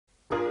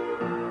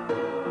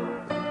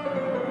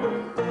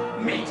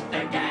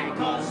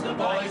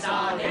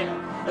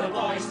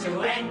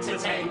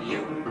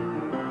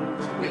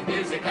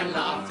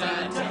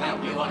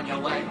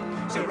away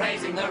to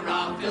raising the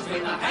rafters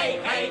with a hey,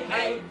 hey,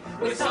 hey,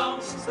 with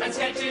songs and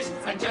sketches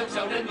and jokes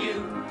old and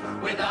new.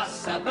 With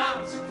us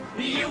about,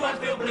 you won't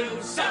feel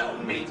blue. So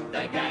meet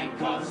the gang,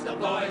 cause the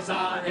boys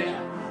are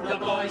here, the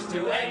boys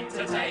to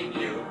entertain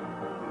you.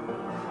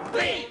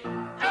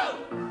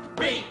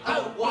 B-O-B-O-Y-S,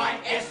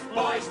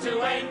 boys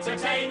to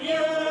entertain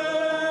you.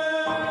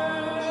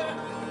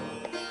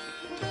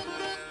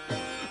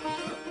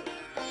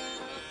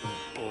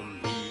 Oh,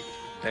 meet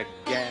the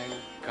gang,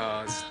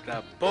 cause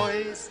the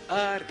boys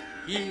are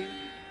here,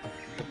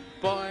 the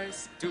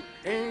boys to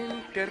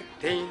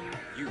entertain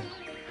you.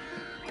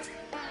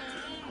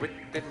 With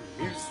the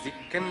music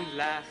and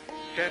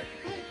laughter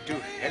to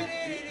help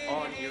you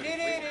on your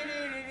way.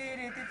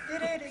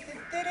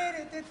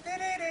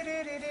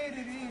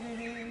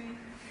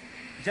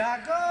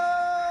 Jago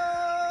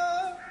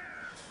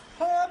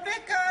ho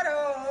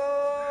bekaro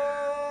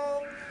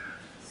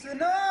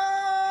suno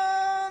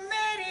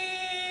meri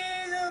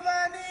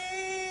zubani.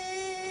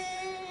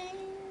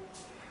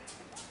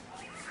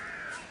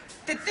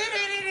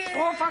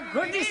 Oh, for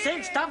goodness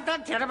sake, stop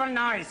that terrible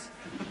noise.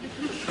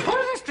 Pull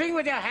the string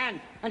with your hand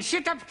and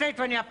sit up straight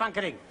when you're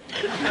punkering.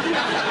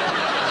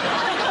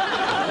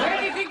 Where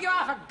do you think you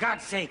are, for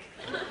God's sake?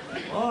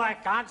 Oh, I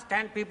can't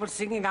stand people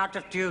singing out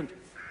of tune.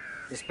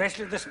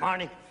 Especially this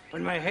morning,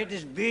 when my head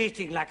is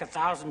beating like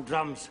 1,000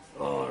 drums.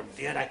 Oh,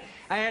 dear,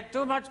 I had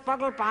too much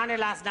puggle pani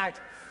last night.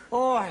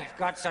 Oh, I've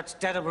got such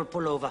terrible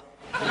pullover.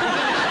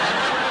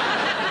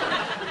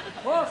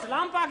 Oh,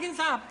 Salam Parkin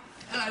Saab.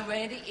 Hello,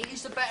 Randy.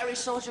 Is the battery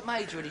sergeant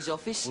major in his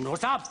office? No,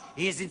 Saab.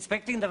 He is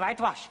inspecting the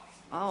whitewash.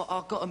 Oh,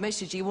 I've got a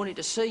message. He wanted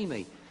to see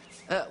me.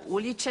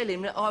 Will you tell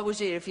him that I was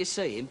here if you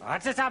see him?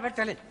 What's it, Saab?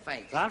 Tell him.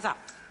 Thanks. Salam, Saab.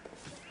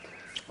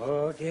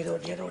 Oh, dear, oh,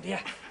 dear, oh, dear.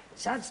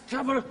 Such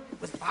trouble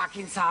with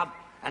Parkin Saab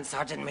and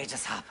Sergeant Major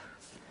Saab.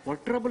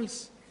 What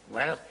troubles?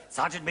 Well,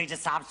 Sergeant Major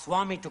Saab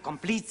swore me to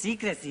complete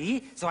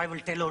secrecy, so I will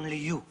tell only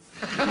you.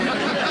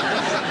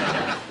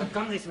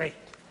 Come this way.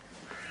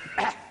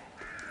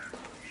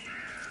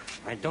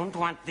 I don't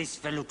want this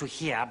fellow to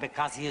hear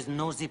because he is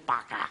nosy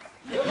Parker.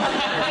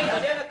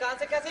 मैं कान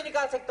से कैसे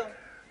निकाल सकता हूँ?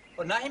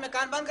 और ना ही मैं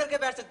कान बंद करके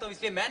बैठ सकता हूँ,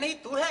 इसलिए मैं नहीं,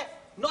 तू है,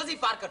 nosy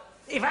Parker.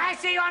 If I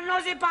say you're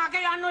nosy Parker,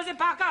 you're nosy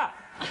Parker.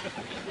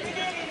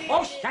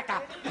 Oh, shut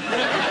up.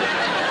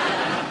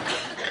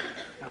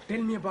 Now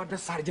tell me about the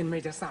Sergeant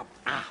Major Saab.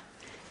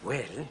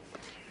 Well,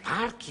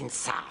 Parkin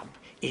Saab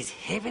is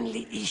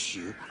heavenly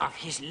issue of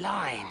his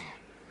line.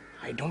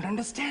 I don't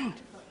understand.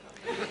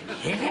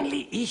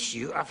 Heavenly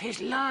issue of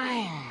his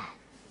line.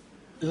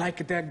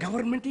 Like the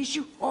government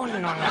issue? Oh,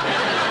 no.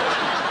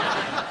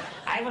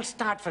 I will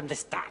start from the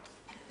start.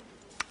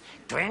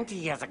 20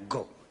 years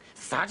ago,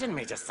 Sergeant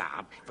Major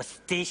Saab was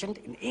stationed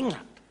in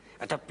England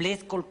at a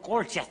place called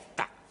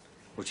Colchester,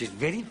 which is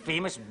very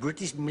famous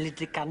British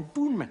military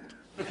cantonment.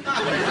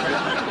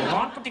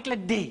 One particular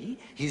day,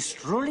 he's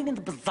strolling in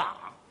the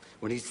bazaar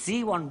when he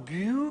see one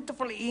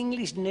beautiful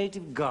English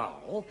native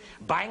girl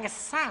buying a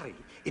sari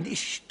in a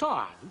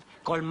stall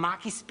called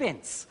Marquis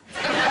Spence.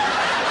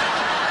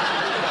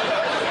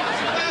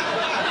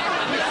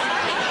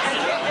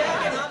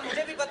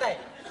 मुझे भी पता है,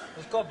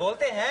 उसको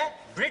बोलते हैं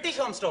British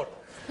Home Store.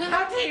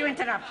 How dare you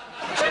interrupt?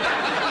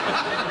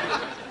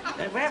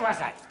 Where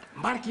was I?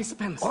 Marquis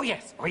Spence. Oh,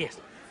 yes.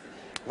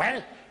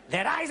 Well,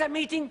 their eyes are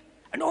meeting,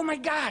 and oh, my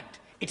God,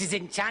 it is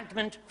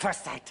enchantment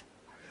first sight.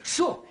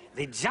 So,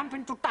 they jump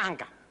into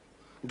Tanga,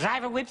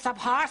 drive a whips-up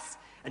horse,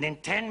 and in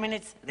 10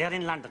 minutes, they're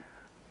in London.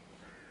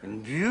 In a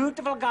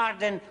beautiful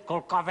garden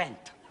called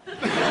Covent.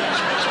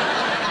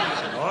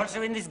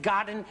 Also in this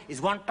garden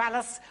is one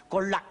palace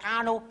called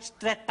Lacano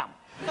Streatham.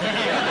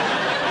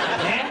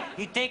 Then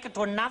he take it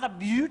to another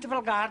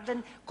beautiful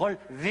garden called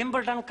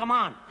Wimbledon. Come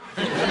on.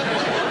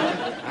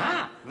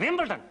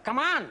 Wimbledon. Come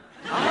on.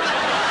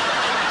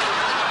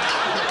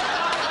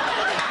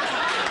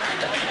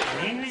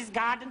 In this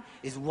garden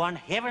is one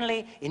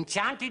heavenly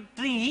enchanted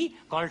tree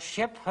called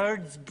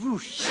Shepherd's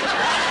Bush.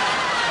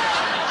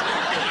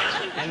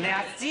 And they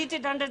are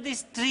seated under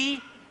this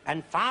tree,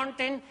 and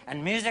fountain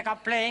and music are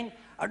playing,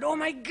 and oh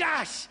my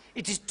gosh,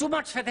 it is too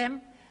much for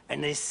them,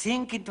 and they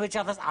sink into each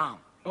other's arms.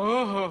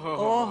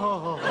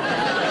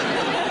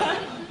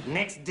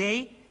 Next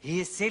day,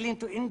 he is sailing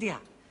to India,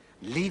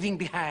 leaving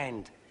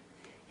behind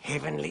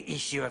heavenly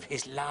issue of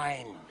his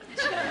line.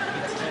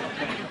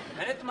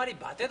 मैंने तुम्हारी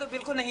बातें तो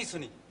बिल्कुल नहीं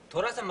सुनी,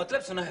 थोड़ा सा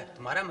मतलब सुना है.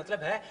 तुम्हारा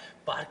मतलब है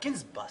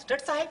पार्किंस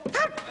बास्टर्ड साहब?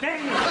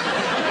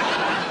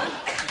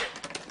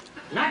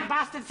 Not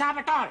bastard Saab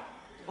at all.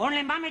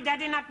 Only mommy,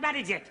 daddy not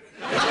married yet.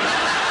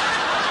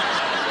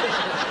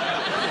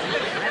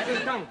 That is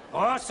done.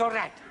 Oh, so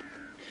right.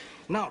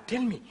 Now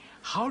tell me,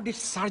 how did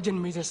Sergeant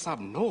Major Saab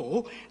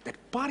know that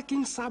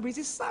Parkin Saab is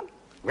his son?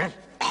 Well,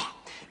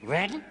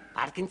 when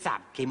Parkin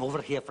Saab came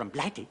over here from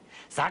Blighty,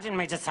 Sergeant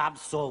Major Saab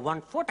saw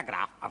one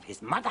photograph of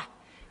his mother.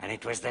 And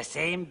it was the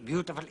same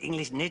beautiful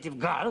English native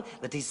girl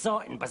that he saw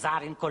in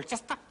bazaar in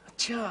Colchester.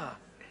 Acha.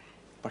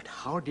 But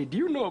how did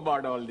you know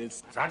about all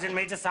this? Sergeant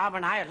Major Saab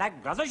and I are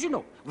like brothers, you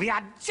know. We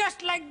are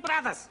just like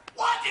brothers.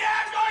 What the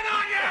hell's going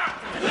on here?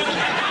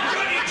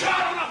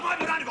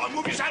 on,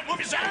 move yourself, move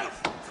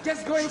yourself!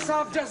 Just going,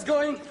 Saab, just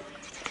going.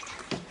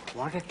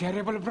 What a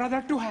terrible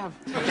brother to have.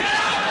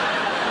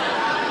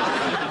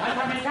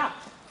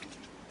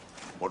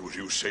 What was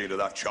you saying to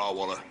that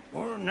charwallah?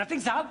 Oh,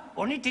 nothing, Saab.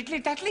 Only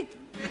tiddly-tattling.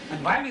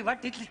 And while we were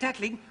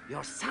tiddly-tattling,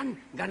 your son,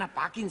 Gunner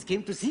Parkins,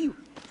 came to see you.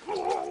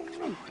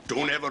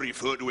 Don't ever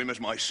refer to him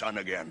as my son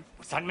again.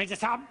 Son Major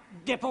Saab,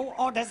 depot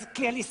orders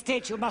clearly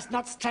state you must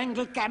not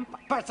strangle camp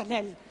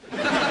personnel.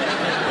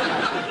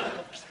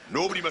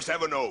 Nobody must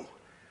ever know,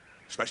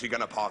 especially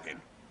Gunner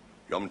Parkin.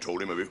 You haven't told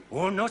him, have you?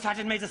 Oh, no,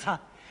 Sergeant Major Saab.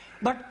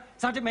 But,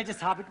 Sergeant Major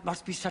Saab, it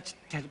must be such a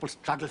terrible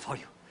struggle for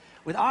you.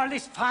 With all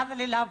this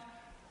fatherly love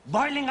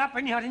boiling up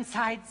in your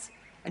insides,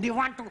 and you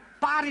want to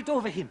pour it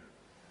over him.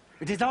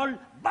 It is all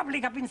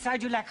bubbling up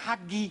inside you like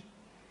hot ghee,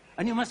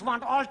 and you must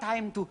want all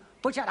time to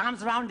put your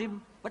arms around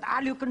him, but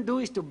all you can do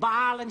is to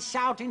bawl and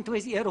shout into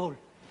his ear hole.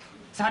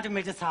 Sergeant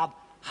Major Saab,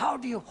 how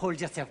do you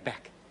hold yourself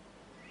back?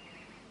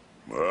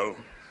 Well,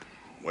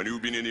 when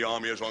you've been in the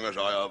army as long as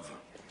I have,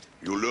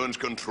 you learn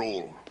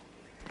control.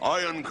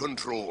 Iron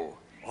control.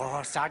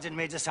 Oh, Sergeant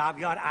Major Saab,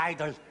 you're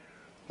idle.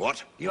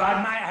 What? You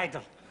are my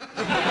idol.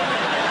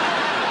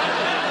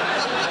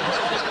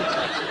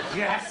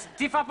 You have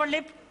stiff upper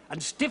lip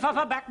and stiff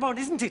upper backbone,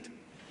 isn't it?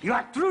 You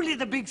are truly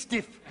the big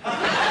stiff.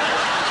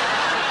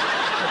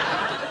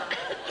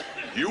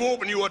 You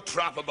open you a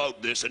trap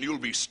about this and you'll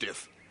be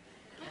stiff.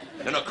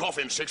 In a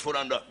coffin 6 foot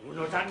under. Oh,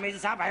 no, Sergeant Major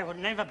Saab, I would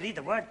never breathe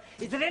a word.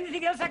 Is there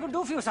anything else I could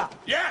do for you, sir?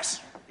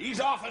 Yes! He's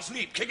off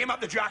asleep. Kick him up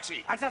the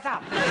jacksie. Answer, sir.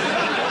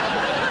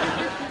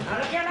 Now,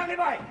 look here, lovely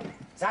boy.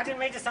 Sergeant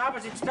Major Saab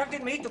has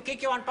instructed me to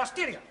kick you on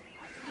posterior.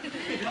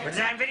 But as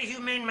I'm a very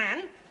humane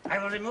man, I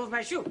will remove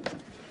my shoe.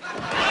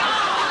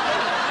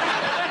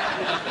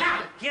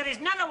 Now, here is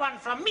another one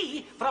from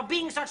me for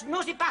being such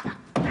nosy papa.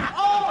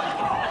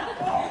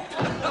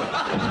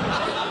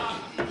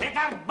 Let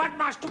our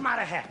badmash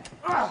tomorrow have.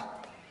 Oh,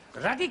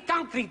 ruddy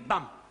concrete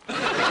bum. What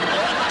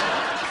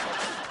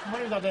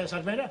have you got there,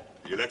 Sergeant Major?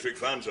 The electric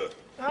fan, sir.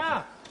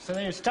 Ah, so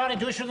they've started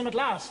to issue them at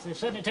last. They've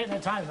certainly taken their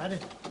time,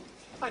 hadn't it?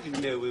 I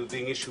didn't know we were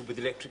being issued with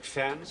electric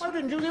fans. Oh,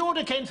 didn't you? The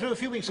order came through a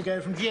few weeks ago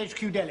from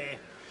GHQ Delhi.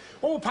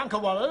 All Punka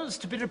Wallahs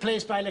to be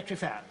replaced by electric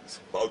fans.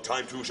 About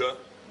time too, sir.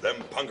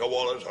 Them Punka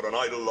Wallahs are an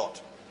idle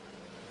lot.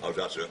 How's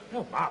that, sir?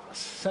 Oh, marvellous.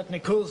 Certainly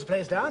cools the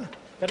place down.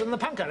 Better than the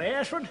Punka, eh,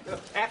 Ashford?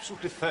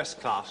 Absolutely first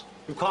class.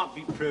 You can't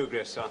beat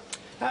progress, sir.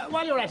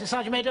 While you're at it,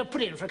 Sergeant Major,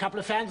 put in for a couple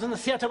of fans in the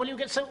theatre. Will you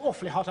get so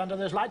awfully hot under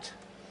those lights?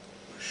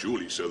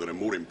 Surely, sir, there are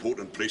more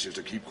important places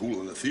to keep cool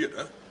than the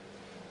theatre.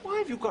 Why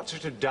have you got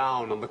such a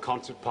down on the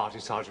concert party,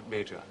 Sergeant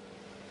Major?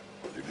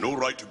 They've no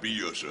right to be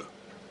here, sir.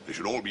 They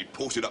should all be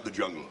posted up the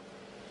jungle.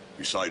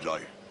 Besides,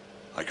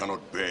 I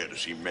cannot bear to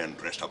see men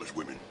dressed up as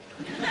women.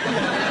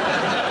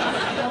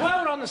 Now,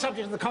 while we're on the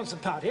subject of the concert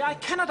party, I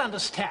cannot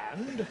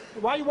understand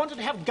why you wanted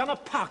to have Gunner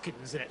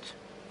Parkins in it.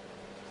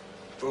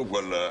 Oh,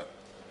 well,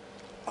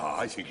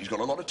 I think he's got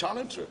a lot of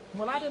talent, sir.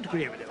 Well, I don't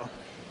agree with you.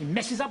 He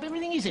messes up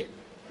everything he's in.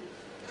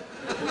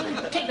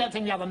 Take that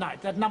thing the other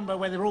night, that number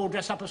where they're all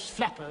dressed up as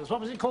flappers.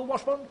 What was it called,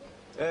 Washburn?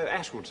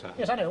 Ashwood, sir.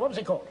 Yes, I know. What was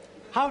it called?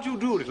 How do you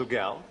do, little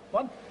girl?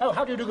 What? Oh,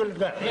 how do you do, little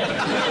girl? Yes.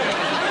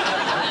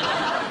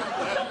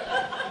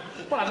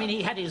 Well, I mean,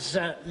 he had his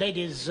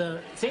ladies'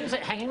 things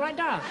hanging right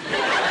down.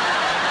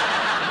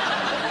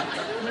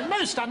 I mean,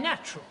 most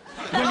unnatural.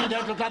 Women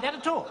don't look like that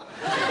at all.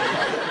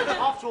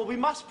 After all, we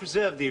must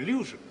preserve the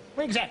illusion.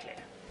 Well, exactly.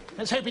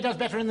 Let's hope he does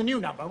better in the new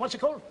number. What's it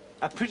called?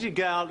 A pretty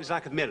girl is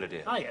like a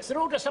melody. Ah, yes. They're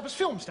all dressed up as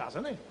film stars,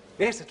 aren't they?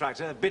 Yes, that's right,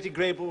 sir. Betty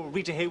Grable,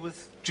 Rita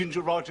Hayworth,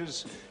 Ginger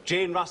Rogers,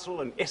 Jane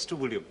Russell, and Esther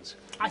Williams.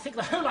 I think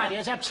the whole idea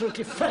is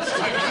absolutely first.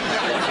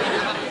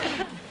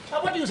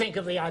 What do you think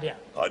of the idea?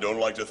 I don't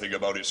like to think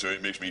about it, sir.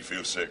 It makes me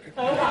feel sick.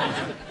 Oh, right.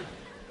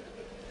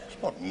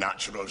 It's not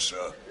natural,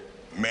 sir.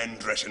 Men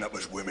dressing up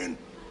as women.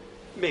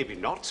 Maybe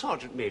not,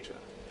 Sergeant Major.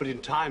 But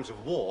in times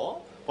of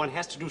war, one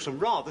has to do some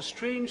rather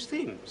strange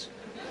things.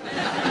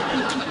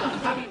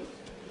 I mean,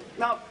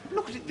 now,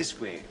 look at it this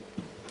way.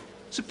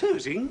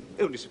 Supposing,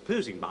 only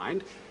supposing,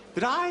 mind,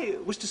 that I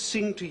was to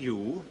sing to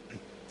you,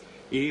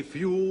 if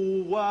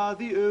you were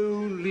the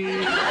only girl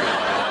in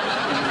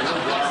the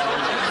world,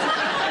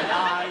 and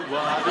I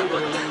were the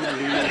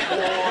only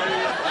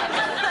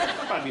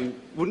boy. I mean,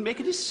 wouldn't make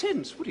any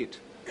sense, would it?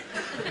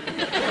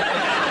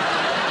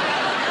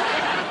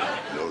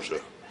 No,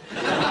 sir.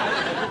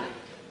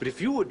 But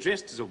if you were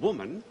dressed as a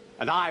woman,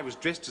 and I was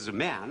dressed as a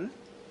man,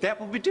 that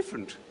would be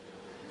different.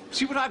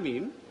 See what I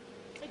mean?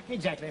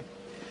 Exactly.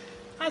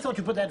 I thought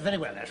you put that very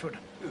well, Ashwood.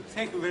 Oh,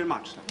 thank you very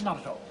much, sir. Not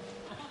at all.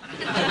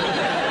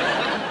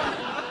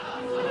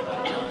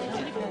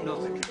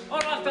 All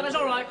right, fellas,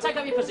 all right. Take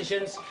up your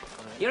positions.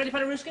 You ready,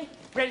 Paderewski?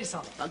 Ready,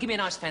 son. Now, give me a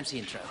nice fancy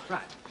intro.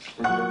 Right.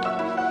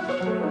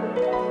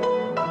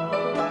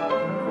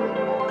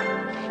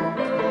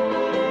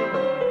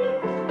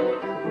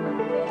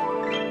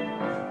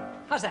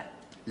 How's that?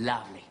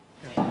 Lovely.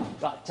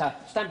 Right,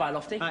 stand by,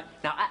 Lofty. Right.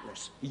 Now,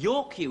 Atlas,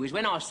 your cue is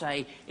when I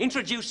say,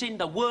 introducing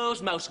the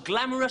world's most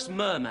glamorous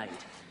mermaid.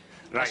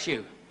 That's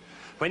you.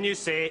 When you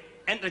say,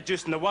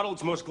 introducing the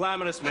world's most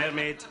glamorous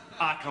mermaid.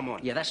 Ah, come on.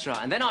 Yeah, that's right.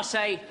 And then I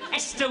say,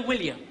 Esther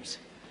Williams.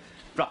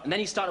 Right, and then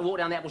you start to walk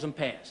down the apples and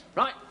pears.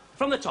 Right,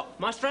 from the top.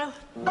 Maestro?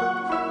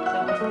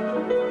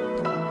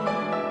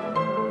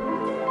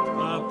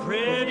 A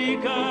pretty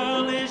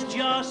girl is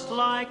just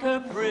like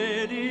a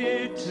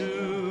pretty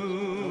tune.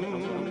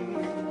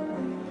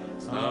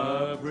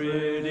 A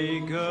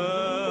pretty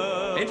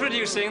girl.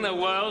 Introducing the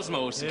world's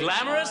most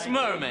glamorous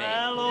mermaid,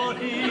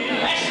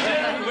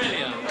 Esther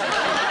Williams.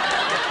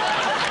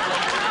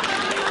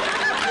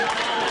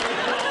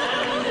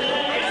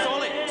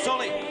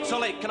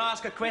 Solly, can I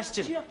ask a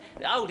question? Sure.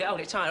 Hold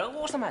it, Tyler.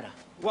 What's the matter?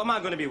 What am I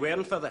going to be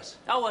wearing for this?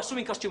 Oh, a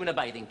swimming costume and a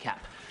bathing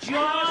cap.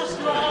 Just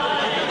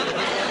like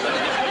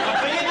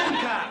A bathing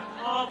cap?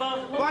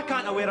 Why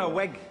can't I wear a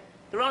wig?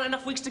 There aren't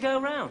enough weeks to go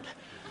around.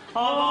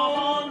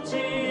 And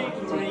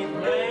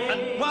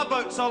what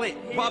about, Solly,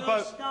 what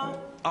about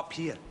up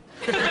here?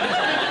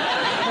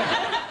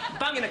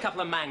 Banging a couple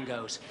of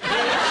mangoes.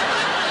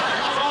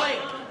 Solly,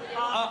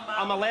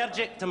 I'm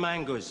allergic to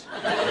mangoes.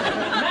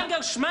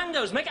 Mangoes,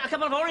 schmangos. Make it a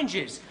couple of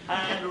oranges.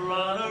 and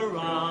run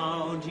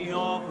around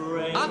your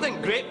brain. I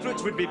think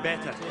grapefruits would be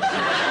better.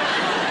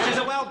 She's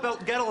a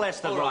well-built girl,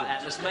 Esther. All right,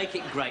 Atlas, make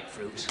it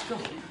grapefruits. Go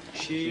on.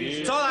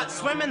 It's all that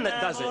swimming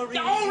that does it. All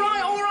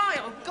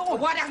right. Go on.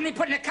 Why doesn't he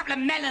put in a couple of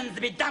melons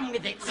to be done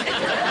with it? Do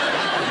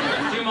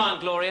you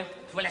mind, Gloria?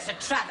 Well, it's a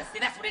travesty.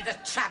 That's what it is, a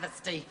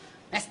travesty.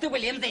 Esther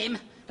Williams, him,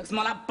 looks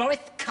more like Boris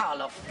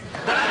Karloff.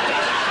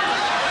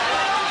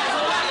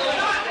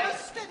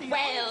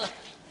 Well,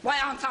 why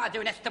aren't I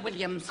doing Esther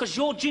Williams? Because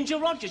you're Ginger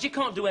Rogers. You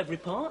can't do every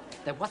part.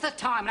 There was a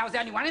time when I was the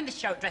only one in the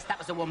show dressed up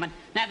as a woman.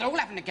 Now they're all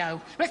having to go.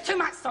 But it's too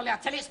much, Solly, I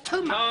tell you, it's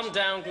too much. Calm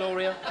down,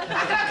 Gloria. How can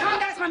I calm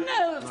down? It's my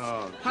nerves.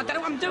 Oh. I don't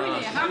know what I'm doing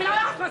here. I mean, I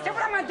ask myself,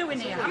 what am I doing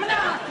here? I'm an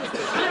artist.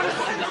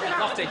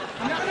 Lofty,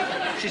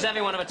 she's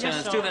having one of her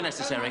turns. Do the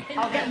necessary.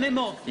 I'll get me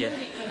more. Yeah.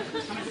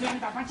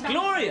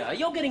 Gloria,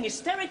 you're getting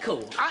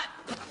hysterical. I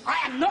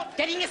am not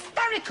getting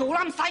hysterical. All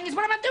I'm saying is,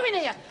 what am I doing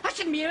here? I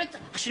shouldn't be here. I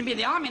shouldn't be in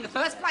the army in the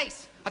first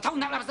place. I told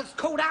them that when I was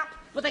called up.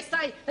 What they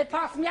say, they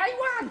passed me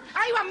A1.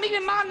 A1, me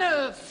with my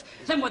nerves.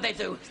 Then what they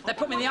do? They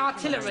put me in the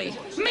artillery.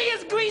 Me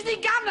as greasy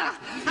gunner.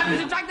 Having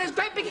to drag those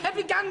great big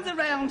heavy guns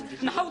around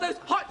and hold those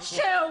hot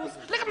shells.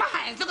 Look at my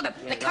hands, look at them.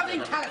 They're covered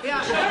in colours.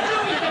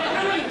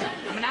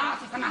 I'm an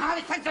artist, I'm a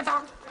highly sensitive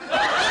dog.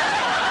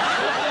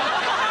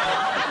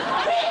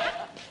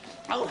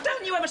 Oh,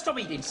 don't you ever stop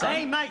eating, son?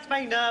 Hey, makes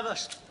me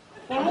nervous.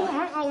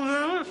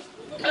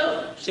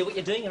 See what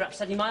you're doing? You're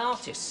upsetting my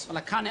artists. Well,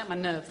 I can't help my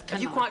nerves, can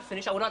Have you I? quite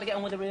finished? I would like to get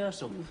on with the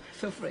rehearsal.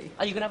 Feel free.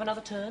 Are you going to have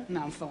another turn?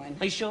 No, I'm fine.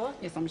 Are you sure?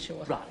 Yes, I'm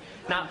sure. Right.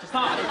 Now,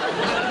 Parky.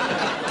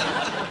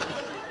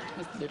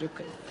 That's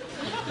ludicrous.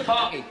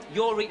 Parky,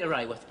 you're Rita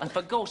Rayworth. And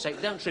for God's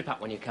sake, don't trip up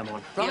when you come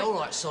on. Right? Yeah, all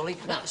right, Solly.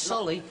 Now,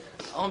 Solly,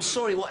 I'm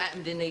sorry what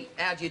happened in the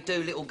How Do You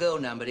Do Little Girl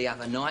number the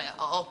other night.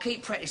 I'll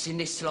keep practising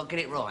this till I get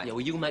it right. Yeah,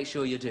 well, you make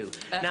sure you do.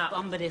 Now,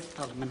 Bombadil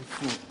Solomon,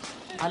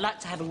 I'd like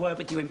to have a word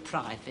with you in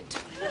private.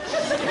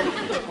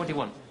 what do you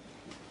want?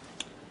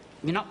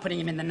 You're not putting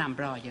him in the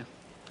number, are you?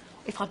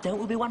 If I don't,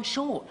 we'll be one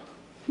short.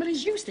 Well,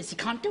 he's useless. He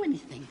can't do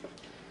anything.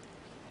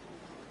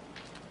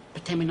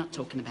 Pretend we're not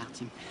talking about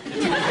him.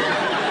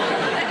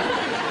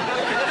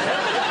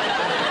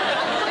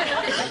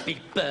 Big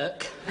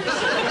Burke.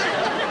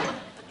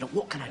 Look,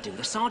 what can I do?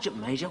 The Sergeant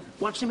Major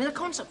wants him in a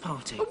concert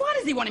party. But why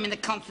does he want him in the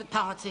concert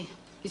party?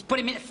 He's put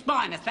him in a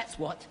spineless, that's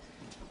what.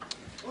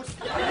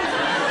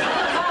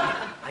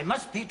 I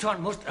must speak to you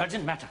on most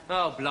urgent matter.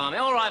 Oh, blimey.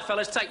 All right,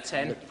 fellas, take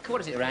 10.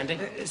 What is it, Randy?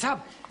 Sir,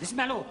 this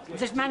man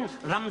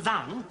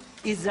Rumzan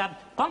is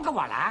Punka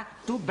Wallahs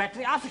to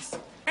battery office.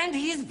 And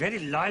he is very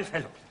loyal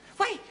fellow.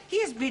 Why, he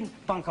has been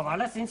Punka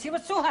Wallahs since he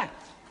was Suhar.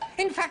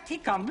 In fact, he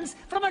comes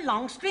from a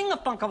long string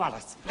of Punka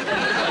Wallahs.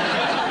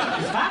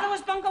 His father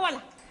was Punka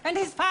Wallah, and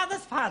his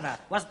father's father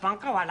was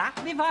Punka Wallah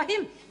before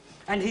him.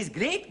 And his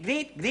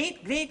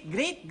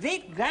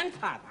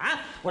great-great-great-great-great-great-grandfather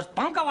was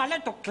Punka Wallah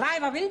to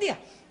Clive of India,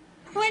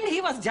 when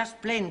he was just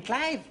plain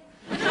Clive.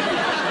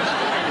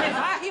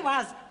 Before he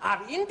was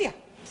our India.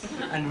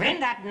 And when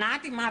that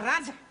naughty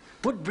Maharaja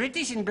put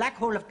British in Black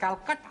Hole of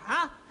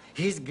Calcutta,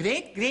 his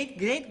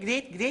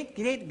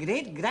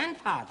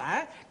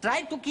great-great-great-great-great-great-great-grandfather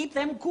tried to keep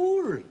them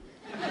cool.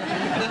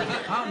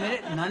 हाँ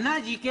मेरे नाना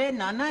जी के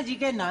नाना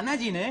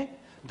जी ने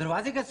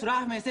दरवाजे के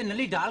सुराख में से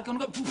नली डाल के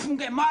उनको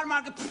फूंके मार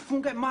मार के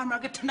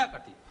ठंडा कर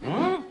दी.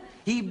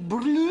 He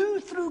blew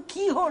through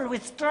keyhole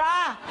with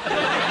straw.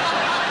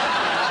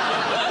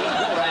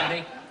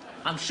 Randy,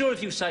 I'm sure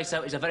if you say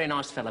so, he's a very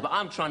nice fella, but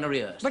I'm trying to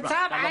rehearse. But, right,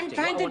 sir, now, I'm Lofty,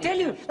 trying to tell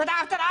you that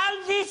after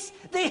all this,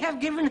 they have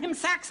given him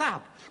sacks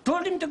up,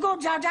 told him to go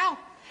Jau,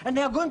 and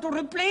they are going to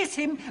replace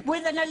him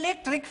with an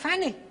electric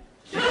fanny.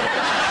 We've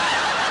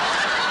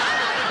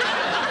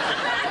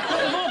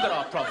all got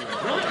our problems,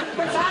 right?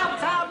 But, sir,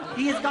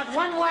 he has got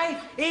one wife,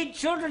 8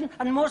 children,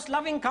 and most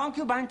loving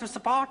concubine to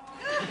support.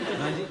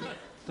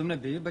 तुमने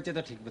बीवी बच्चे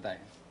तो ठीक बताए,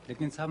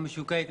 लेकिन साहब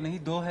मशूका एक नहीं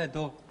दो है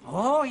दो.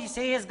 Oh, he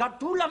says he has got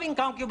 2 loving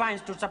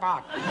concubines to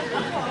support.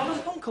 How does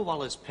Punka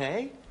Wallahs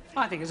pay?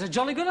 I think it's a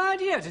jolly good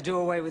idea to do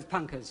away with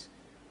punkers.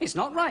 It's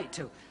not right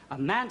to a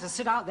man to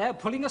sit out there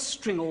pulling a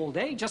string all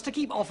day just to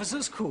keep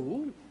officers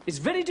cool. It's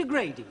very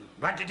degrading.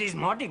 But it is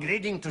more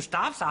degrading to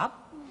staff, sir.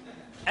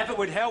 If it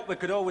would help, we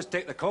could always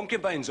take the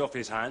concubines off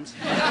his hands.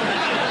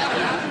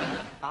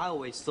 I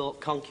always thought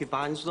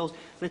concubines were those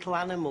little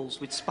animals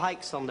with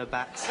spikes on their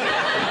backs.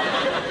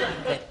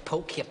 They're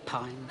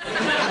porcupine.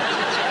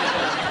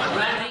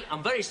 Randy,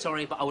 I'm very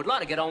sorry, but I would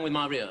like to get on with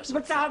my rehearsal.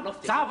 But,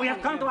 sir, we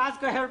have come to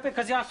ask your help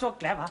because you are so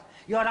clever.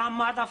 You are our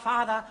mother,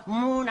 father,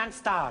 moon and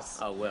stars.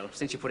 Oh, well,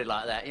 since you put it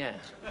like that, yeah.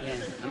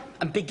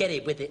 And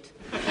big-headed with it.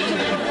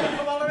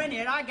 While we're in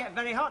here, I get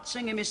very hot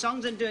singing me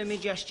songs and doing me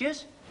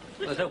gestures.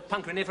 Well, there's no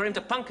punker in here for him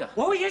to punker.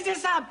 Oh, yes,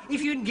 yes, sir.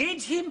 If you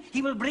engage him,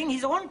 he will bring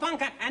his own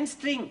punker and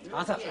string.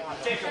 Arthur.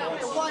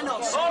 Why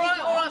not? All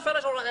right,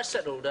 fellas, all right, that's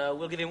settled.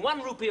 We'll give him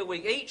 1 rupee a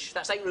week each.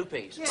 That's 8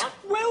 rupees. Yeah. Right?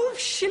 12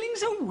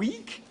 shillings a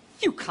week?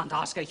 You can't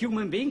ask a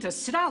human being to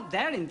sit out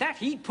there in that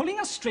heat pulling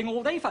a string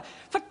all day for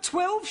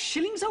 12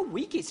 shillings a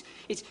week. It's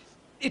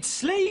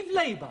slave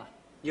labour.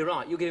 You're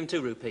right, you give him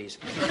 2 rupees.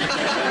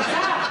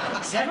 Sir,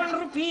 7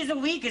 rupees a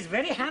week is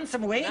very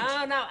handsome wage.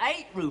 No,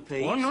 8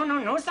 rupees. Oh,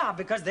 no, sir,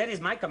 because there is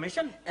my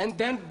commission. And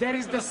then there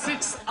is the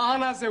 6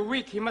 annas a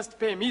week he must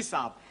pay me,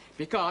 sir,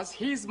 because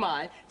he's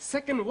my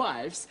second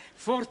wife's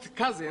 4th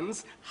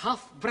cousin's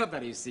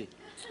half-brother, you see.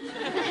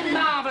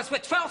 Marvellous. We're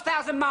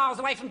 12,000 miles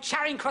away from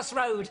Charing Cross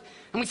Road,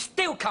 and we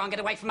still can't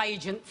get away from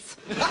agents.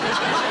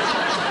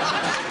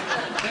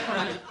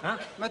 हाँ?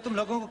 मैं तुम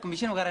लोगों को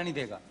commission वगैरह नहीं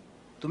देगा.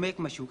 तुम एक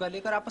मशूका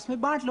लेकर आपस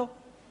में बांट लो.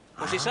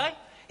 What's he say?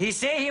 He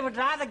say he would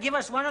rather give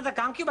us one of the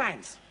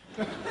concubines.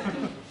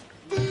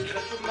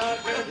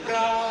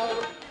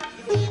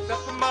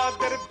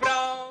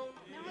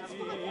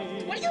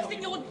 What do you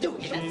think you're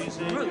doing? That's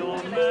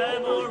your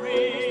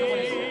memory.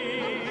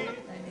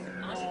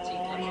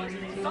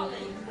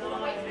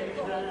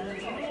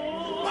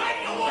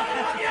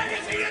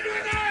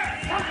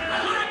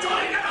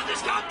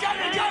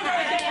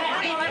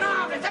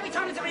 Every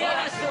time it's a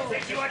rehearsal.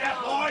 Think you are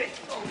that boy?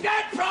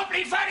 Get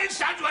properly fed and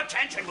stand to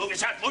attention. Move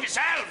yourself, move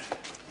yourselves.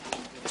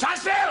 Stand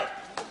still.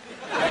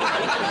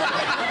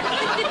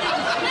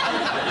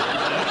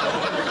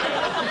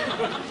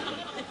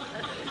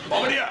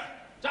 Over here.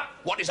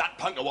 What is that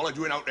Punka Wallahs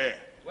doing out there?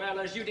 Well,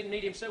 as you didn't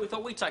need him, sir, we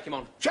thought we'd take him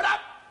on. Shut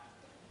up!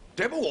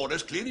 Depot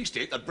orders clearly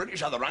state that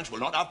British other ranks will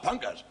not have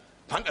punkers.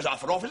 Punkers are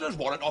for officers,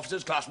 warrant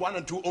officers, class 1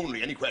 and 2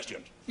 only. Any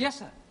questions? Yes,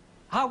 sir.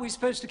 How are we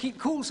supposed to keep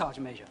cool,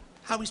 Sergeant Major?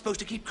 How are we supposed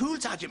to keep cool,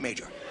 Sergeant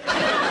Major?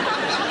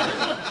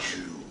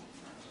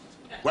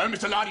 Well,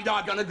 Mr.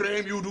 Lardy-Dar Gunner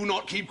Graham, you do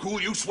not keep cool,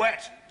 you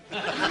sweat. You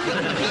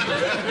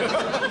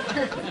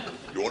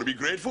ought to be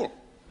grateful.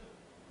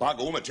 Back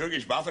home, a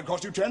Turkish bath would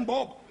cost you 10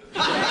 bob.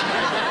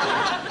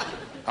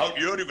 Out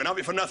here, you can have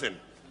it for nothing.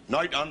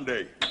 Night and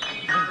day.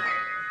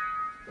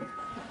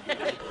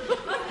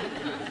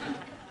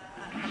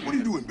 What are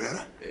you doing,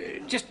 Bearer?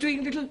 Just doing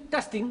a little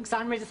dusting,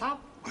 Sergeant Major, sir.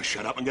 Well,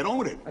 shut up and get on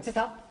with it. That's it,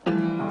 sir.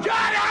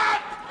 Shut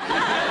up!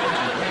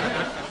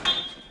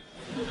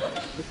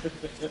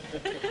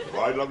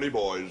 Right, lovely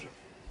boys.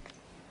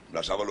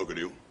 Let's have a look at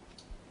you.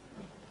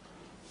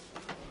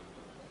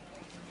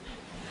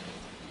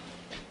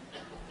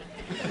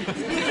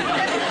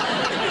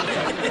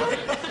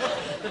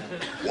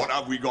 What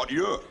have we got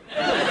here?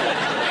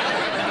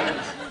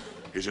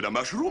 Is it a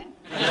mushroom?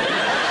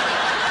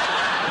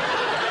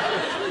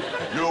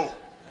 No.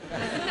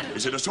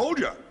 Is it a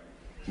soldier?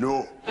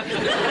 No.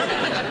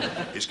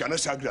 It's gonna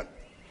Sagran.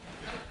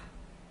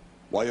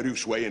 Why are you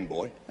swaying,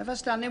 boy? If I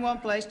stand in one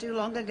place too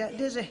long, I get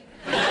dizzy.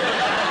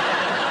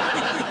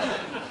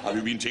 Have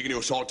you been taking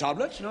your salt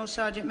tablets? No,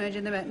 Sergeant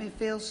Major, they make me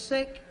feel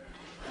sick.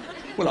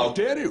 Well, how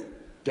dare you?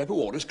 Depot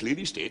orders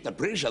clearly state that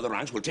British other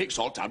ranks will take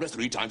salt tablets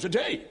 3 times a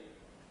day.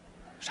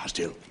 Stand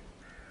still.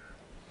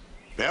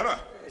 Bearer.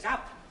 It's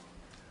up.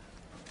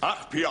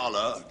 Ach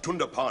Piala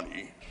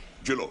Tundapani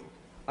Jillo.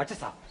 What's it,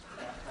 sir?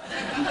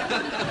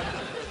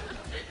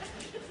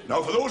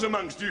 Now, for those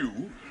amongst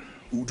you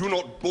who do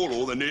not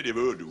borrow the native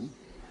Urdu,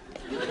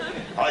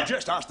 I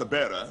just asked the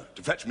bearer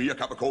to fetch me a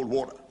cup of cold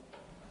water.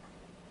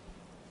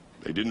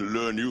 They didn't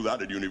learn you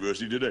that at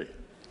university, did they?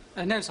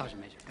 No,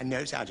 Sergeant Major.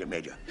 No, Sergeant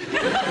Major.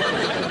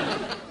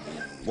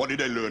 What did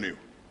they learn you?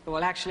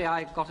 Well, actually,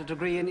 I got a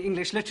degree in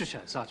English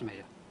literature, Sergeant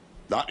Major.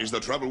 That is the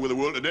trouble with the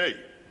world today.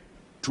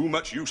 Too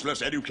much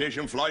useless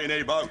education flying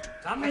about.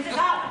 Sergeant Major,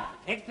 sir.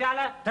 Ek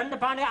pyala thanda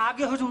paane aage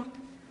huzur.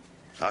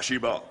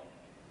 Ashiba.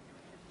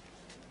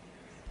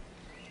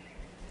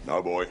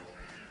 Now, boy,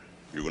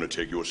 you're going to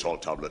take your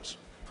salt tablets.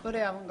 But I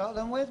haven't got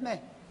them with me.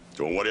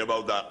 Don't worry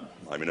about that.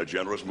 I'm in a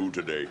generous mood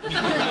today.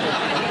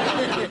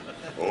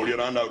 Hold your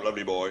hand out,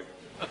 lovely boy.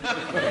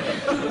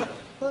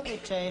 But they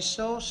taste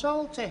so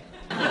salty.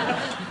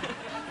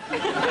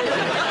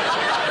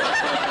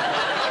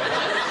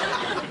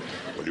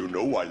 Well, you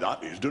know why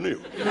that is, don't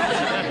you?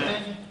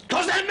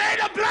 'Cause they're made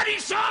of bloody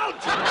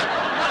salt!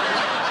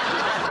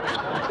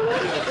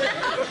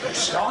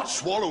 Start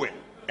swallowing.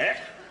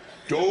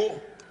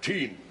 Do,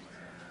 teen.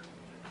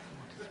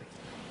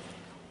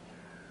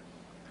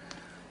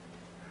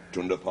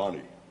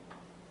 Tundapani.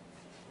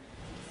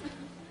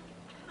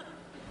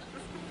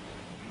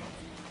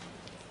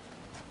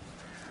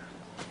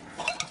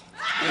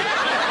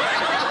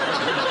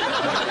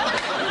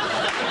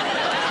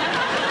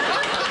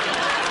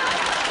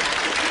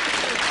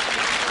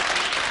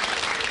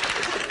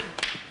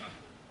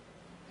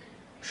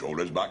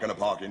 back in a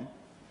parking.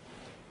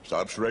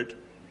 Stand up straight.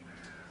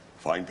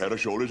 Fine pair of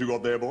shoulders you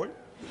got there, boy.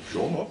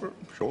 Show 'em off.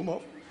 Show 'em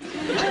off.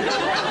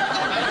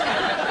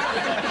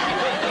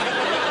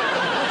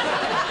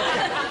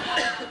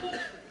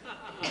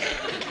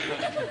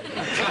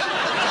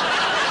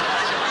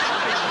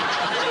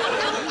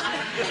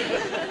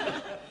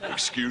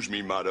 Excuse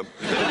me, madam.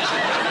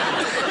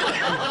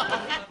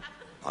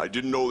 I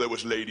didn't know there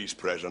was ladies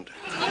present.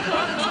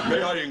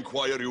 May I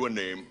inquire your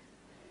name?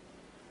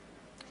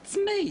 It's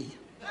me.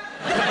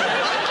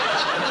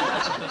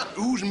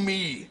 Who's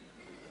me?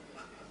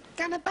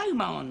 Gunner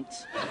Beaumont.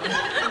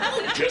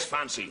 Just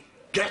fancy.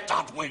 Get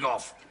that wig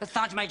off. The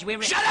Sergeant Major,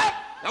 we're... Shut up!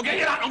 Now get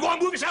your hat and go on,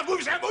 move yourself, move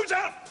yourself, move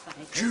yourself!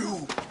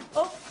 You!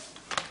 Oh.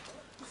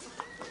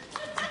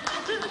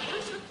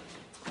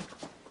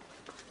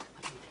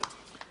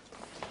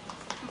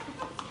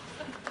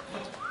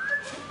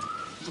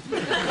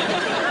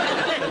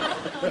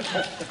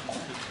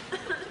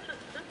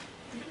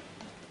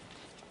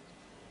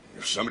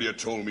 If somebody had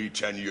told me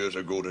 10 years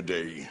ago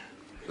today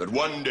that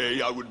one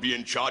day I would be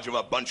in charge of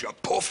a bunch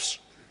of puffs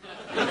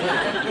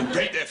who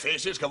paint their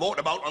faces, cavort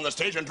about on the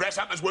stage and dress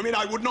up as women,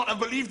 I would not have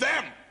believed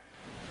them.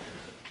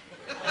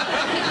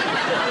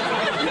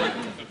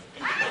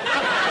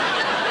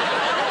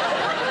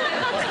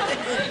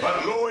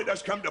 But lo, it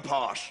has come to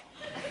pass.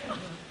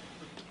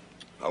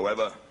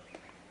 However,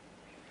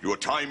 your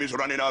time is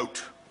running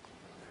out,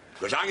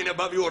 because hanging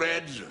above your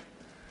heads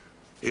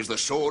is the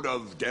sword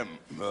of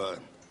Damocles.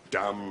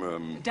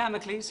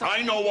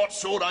 I know what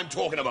sword I'm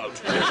talking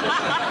about.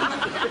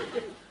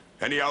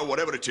 Anyhow,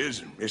 whatever it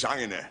is, it's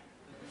hanging there.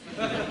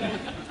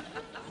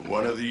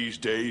 One of these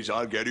days,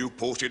 I'll get you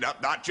posted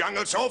up that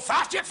jungle so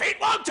fast your feet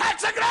won't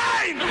touch the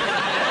ground!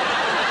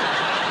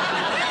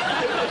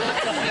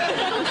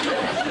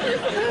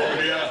 Oh,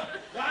 dear.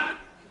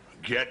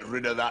 Get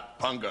rid of that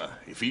punker.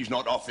 If he's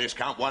not off this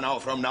camp 1 hour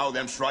from now,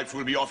 them stripes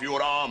will be off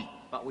your arm.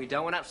 But we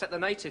don't want to upset the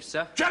natives,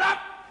 sir. Shut up!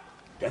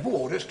 Depot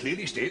orders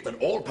clearly state that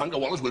all Punka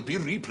Wallahs will be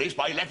replaced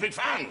by electric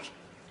fans.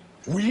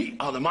 We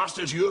are the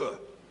masters here.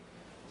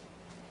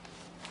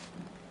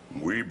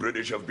 We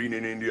British have been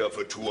in India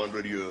for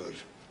 200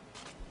 years.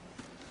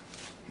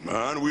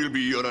 And we'll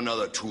be here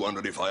another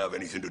 200 if I have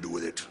anything to do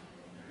with it.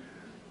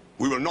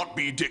 We will not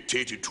be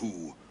dictated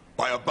to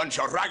by a bunch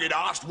of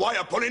ragged-assed,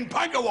 wire-pulling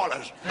Punka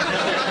Wallahs.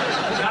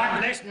 God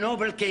bless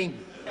noble king.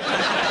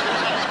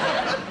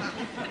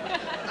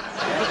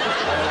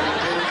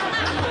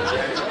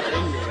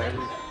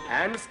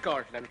 And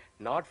Scotland,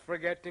 not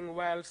forgetting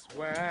Wales.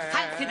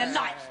 Fancy the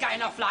lights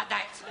going off like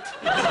that.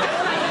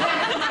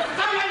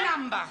 Phone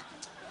number.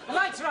 The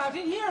lights are out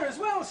in here as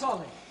well,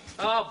 Solly.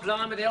 Oh,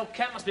 blimey, the old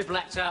camp must be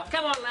blacked out.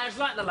 Come on, lads,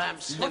 light the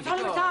lamps. What's on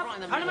the top?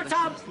 On the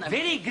top.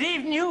 Very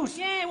grave news.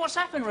 Yeah, what's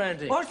happened,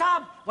 Randy? Oh,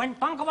 Sahib, when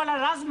Punka Wallah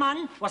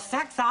Razman was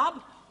sacked,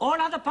 Sahib, all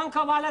other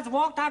Punka Wallahs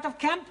walked out of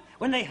camp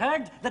when they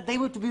heard that they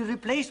were to be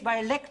replaced by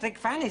electric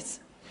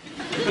fans.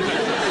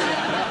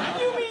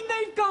 You mean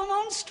they've gone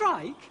on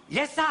strike?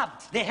 Yes, Sahib.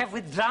 They have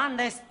withdrawn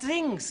their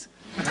strings.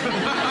 So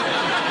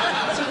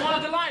why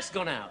have the lights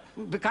gone out?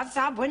 Because,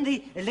 Sahib, when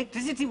the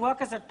electricity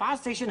workers at power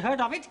station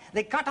heard of it,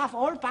 they cut off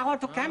all power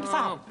to camp,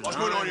 Sahib. What's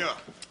going on here?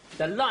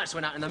 The lights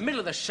went out in the middle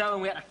of the show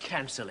and we had to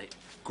cancel it.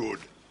 Good.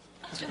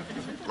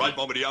 Right,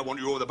 Bobbity, I want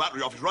you over the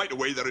battery office right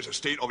away. There is a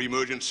state of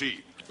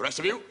emergency. The rest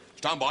of you,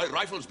 stand by,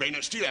 rifles,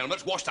 bayonets, steel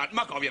helmets, wash that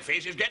muck off your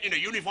faces, get into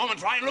uniform and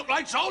try and look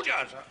like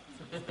soldiers.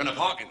 Colonel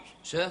Parkins.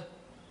 Sir?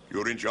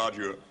 You're in charge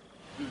here.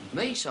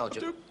 Me,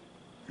 Sergeant?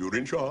 You're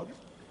in charge.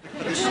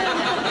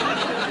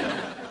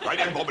 Right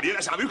then, Bobbity,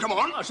 let's have you. Come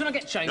on. Oh, shouldn't I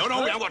get changed? No,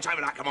 first? we haven't got time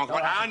for that. Come on, come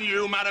on. And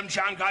you, Madam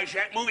Chankai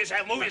Shek, move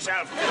yourself, move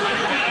yourself.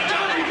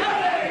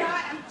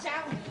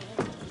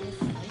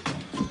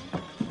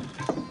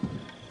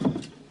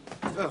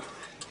 Oh,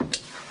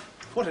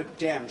 what a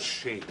damn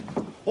shame.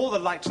 All the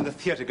lights in the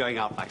theatre going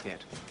out like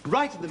that.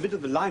 Right in the middle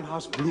of the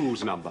Limehouse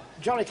Blues number.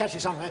 Jolly catchy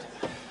song, that.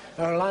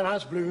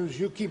 Limehouse Blues,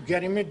 you keep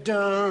getting me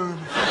down.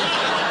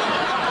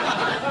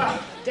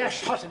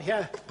 Dash hot in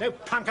here. No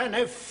punker,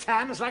 no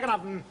fans like an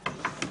oven.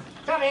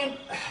 Come in.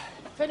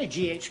 If only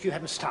GHQ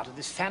hadn't started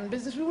this fan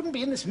business, we wouldn't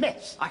be in this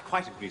mess. I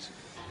quite agree, sir.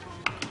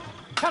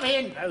 Come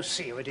in. Oh,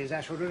 see who it is,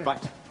 Ashwood.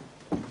 Right.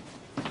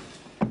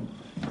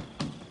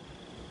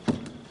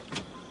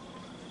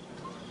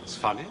 It's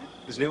funny.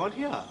 There's no one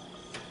here.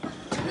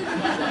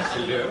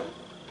 Hello?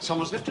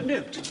 Someone's left a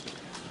note.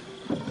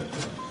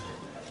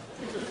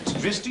 It's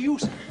addressed to you,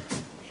 sir.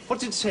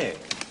 What's it say?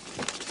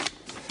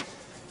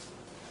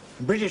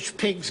 British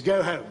pigs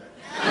go home.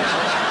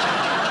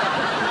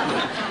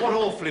 What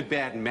awfully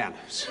bad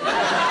manners.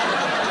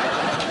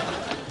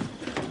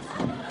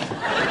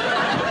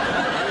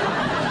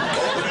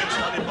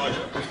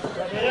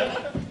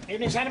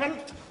 Evening,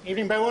 Sandeman.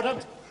 Evening,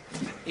 Bowater.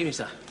 Evening,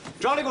 sir.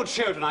 Jolly good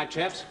show tonight,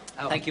 chaps.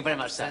 Oh. Thank you very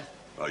much, sir.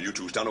 You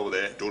two stand over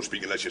there. Don't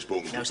speak unless you're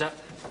spoken to. No, sir.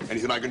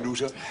 Anything I can do,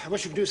 sir? I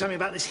wish you could do something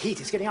about this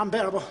heat. It's getting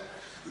unbearable.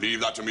 Leave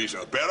that to me,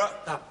 sir. Bearer?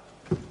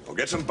 Well,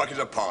 get some buckets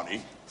of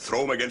pani,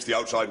 throw them against the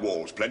outside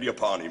walls. Plenty of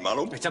pani,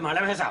 malum. It's a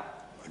malum, sir.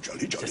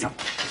 Jolly, jolly.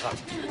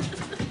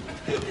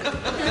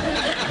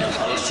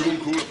 I'll soon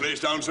cool the place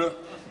down, sir.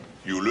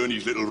 You'll learn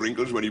these little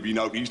wrinkles when you've been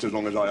out east as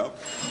long as I have.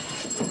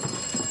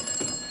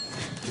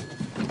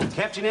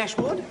 Captain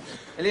Ashwood?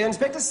 Hello,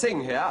 Inspector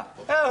Singh here.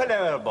 Oh,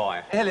 hello, old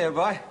boy. Hello,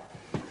 boy.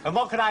 And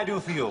what can I do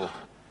for you?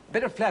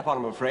 Bit of flap on,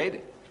 I'm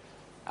afraid.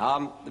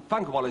 The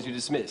Punka Wallahs you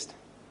dismissed.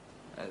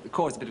 They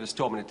caused a bit of a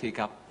storm in a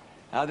teacup.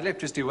 The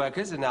electricity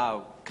workers have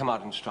now come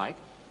out on strike.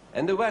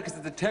 And the workers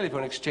at the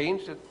telephone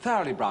exchange are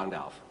thoroughly browned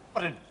out.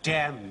 What a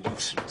damn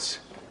nuisance.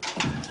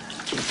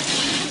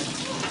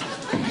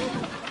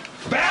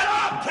 Better!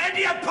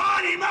 Plenty of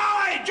party,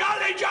 Maui!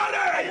 Jolly,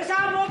 jolly! There's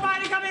more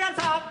party coming on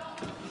top.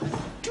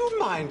 Do you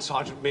mind,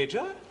 Sergeant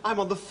Major? I'm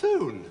on the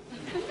phone.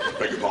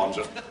 Beg your pardon,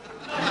 sir.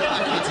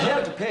 It's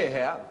hell to pay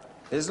here.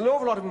 There's an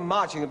awful lot of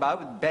marching about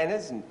with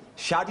banners and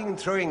shouting and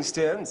throwing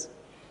stones.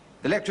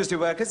 The electricity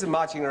workers are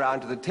marching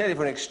around to the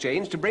telephone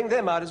exchange to bring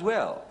them out as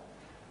well.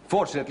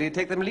 Fortunately, it'd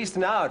take them at least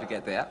an hour to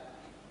get there.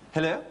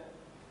 Hello?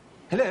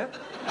 Hello?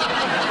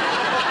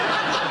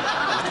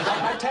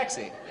 My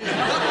taxi.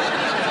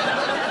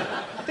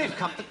 They've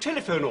cut the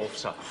telephone off,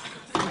 sir.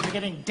 We're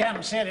getting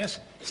damn serious.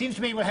 Seems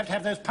to me we'll have to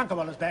have those Punka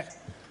Wallahs back.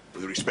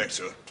 With respect,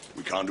 sir,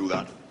 we can't do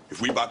that.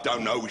 If we back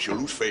down now, we shall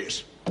lose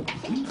face.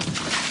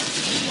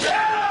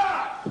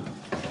 Yeah!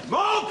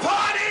 More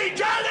party!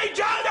 Jolly,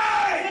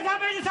 jolly!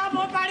 There's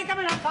more party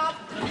coming on top.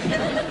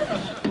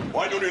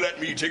 Why don't you let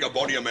me take a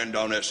body of men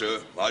down there,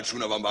 sir? I'd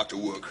sooner have them back to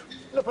work.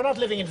 Look, we're not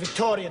living in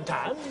Victorian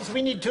times.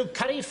 We need to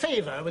curry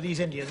favour with these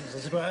Indians,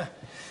 as it were.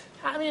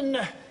 I mean,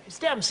 it's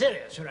damn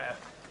serious, you know.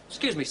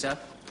 Excuse me, sir.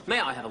 May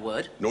I have a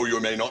word? No, you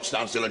may not.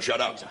 Stand still and shut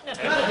up.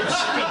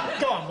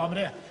 Go on,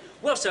 Bombardier.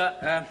 Well,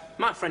 sir,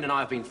 my friend and I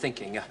have been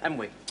thinking, haven't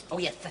we? Oh,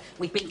 yes,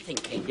 we've been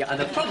thinking. Yeah, and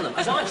the problem,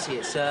 as I see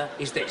it, sir,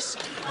 is this.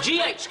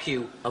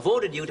 GHQ have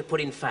ordered you to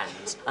put in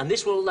fans, and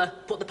this will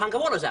put the Punka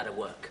Wallahs out of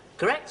work,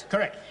 correct?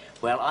 Correct.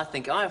 Well, I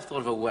think I have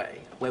thought of a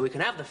way where we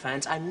can have the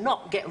fans and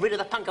not get rid of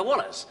the Punka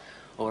Wallahs.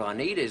 All I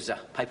need is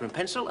paper and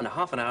pencil and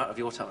half an hour of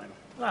your time.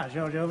 Well,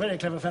 George, you're a very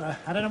clever fellow.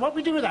 I don't know what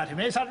we do without him,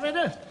 eh, Sergeant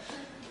Major?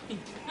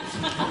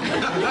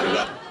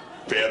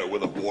 Better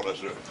with the water,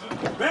 sir.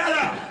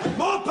 Better!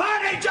 More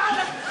party,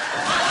 Jonathan!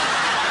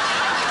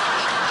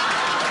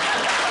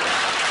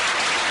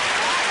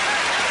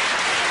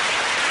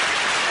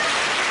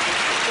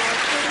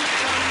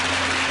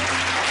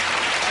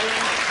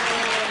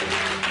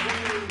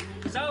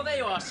 So there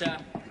you are, sir.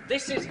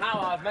 This is how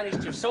I've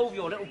managed to solve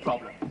your little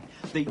problem.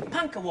 The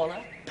Punka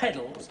Wallah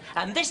pedals,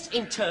 and this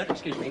in turn,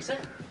 excuse me, sir,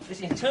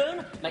 this in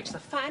turn makes the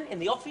fan in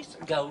the office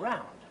go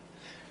round.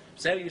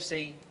 So you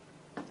see,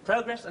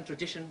 progress and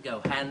tradition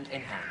go hand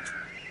in hand.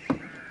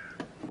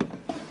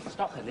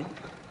 Stop pedaling.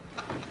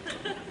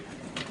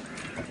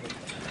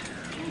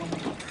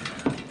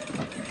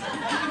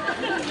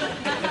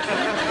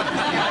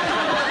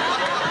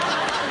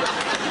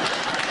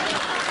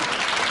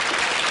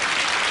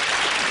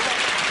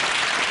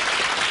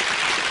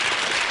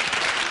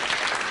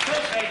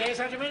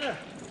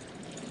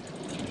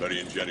 Very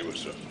ingenuous,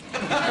 sir.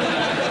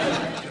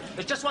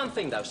 There's just one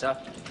thing, though, sir.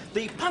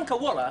 The Punka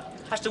Wallah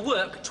has to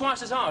work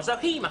twice as hard, so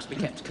he must be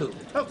kept cool.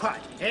 Oh, quite.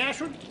 Eh,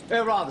 Ashwood?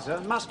 Oh, rather, sir.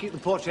 Must keep the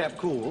poor chap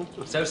cool.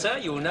 So, sir,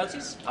 you will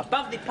notice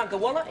above the Punka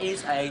Wallah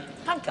is a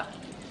punka.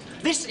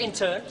 This, in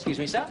turn, excuse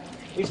me, sir,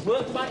 is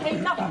worked by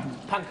another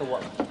Punka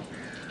Wallah.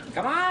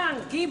 Come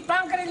on, keep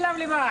punkering,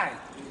 lovely boy.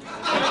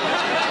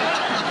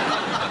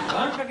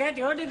 Don't forget,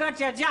 you only got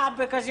your job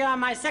because you are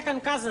my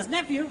second cousin's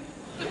nephew.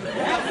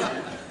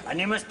 Yes. And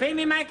you must pay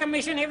me my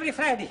commission every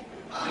Friday.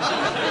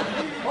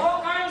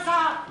 Oh, kind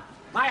sir,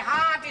 my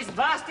heart is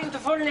bursting to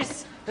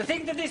fullness to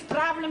think that this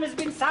problem has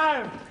been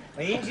solved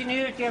by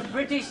ingenuity of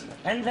British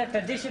and the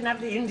tradition of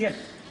the Indian.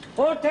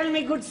 Oh, tell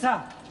me, good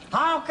sir,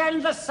 how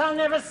can the sun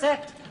ever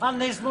set on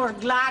this most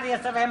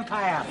glorious of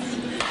empires?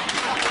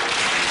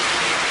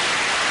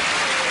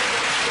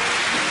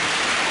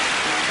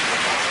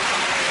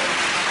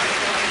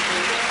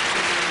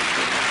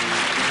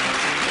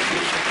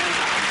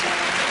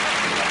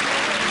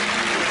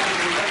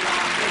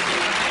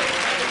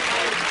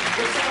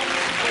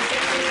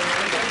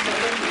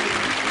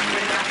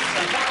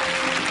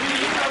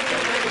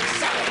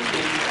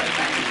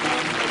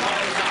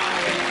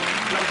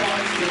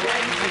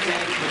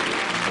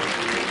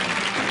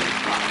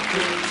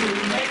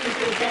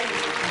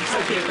 So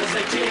give us a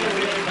cheer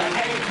with a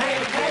hey, hey,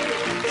 hey.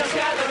 Just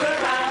gather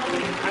around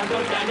and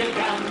put down your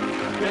gun.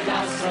 With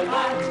us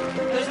about,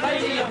 there's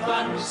plenty of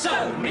fun.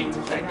 So meet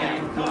the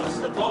gang, cause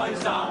the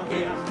boys are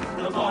here.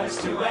 The boys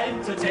to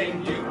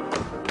entertain you.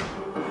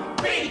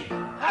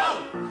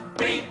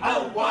 B-O-B-O-Y-S,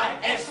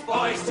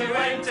 boys to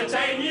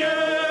entertain you.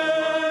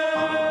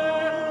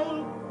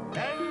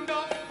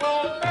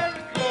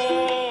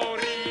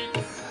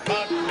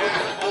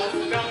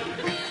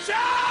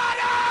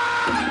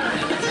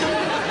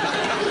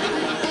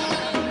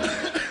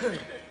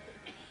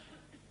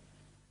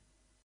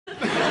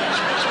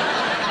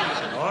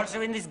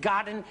 Also in this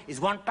garden is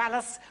one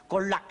palace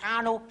called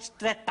Lacano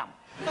Streatham.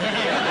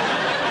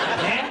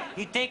 Then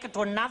he take it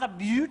to another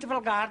beautiful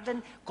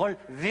garden called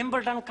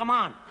Wimbledon. Come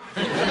on.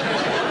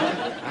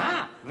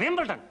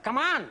 Wimbledon. Come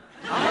on.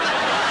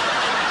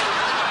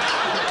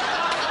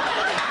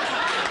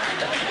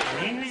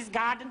 And in this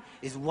garden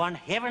is one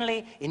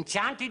heavenly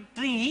enchanted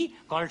tree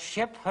called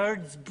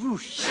Shepherd's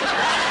Bush.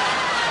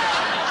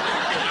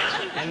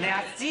 And they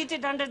are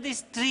seated under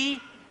this tree,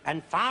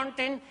 and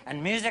fountain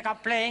and music are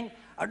playing,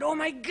 and oh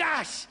my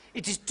gosh,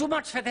 it is too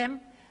much for them,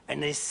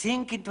 and they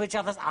sink into each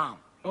other's arms.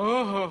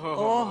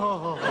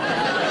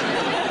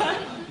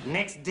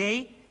 Next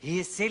day, he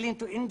is sailing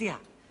to India,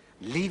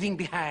 leaving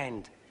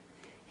behind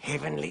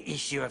heavenly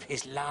issue of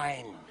his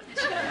line.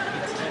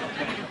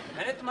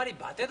 मैंने तुम्हारी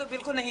बातें तो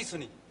बिल्कुल नहीं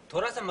सुनी,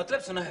 थोड़ा सा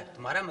मतलब सुना है।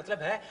 तुम्हारा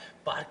मतलब है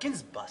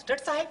पार्किंस बास्टर्ड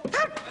साहब?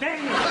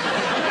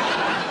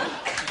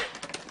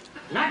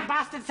 Not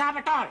bastard Saab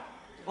at all.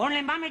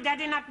 Only mommy,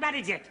 daddy not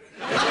married yet.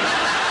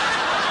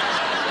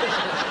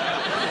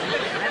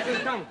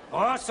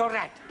 Oh, so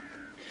right.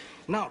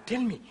 Now,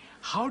 tell me,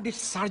 how did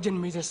Sergeant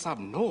Major Saab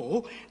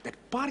know that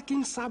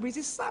Parkin Saab is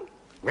his son?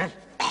 Well,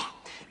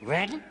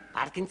 when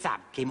Parkin Saab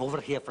came over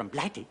here from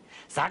Blighty,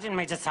 Sergeant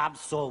Major Saab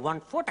saw one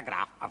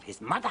photograph of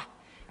his mother,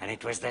 and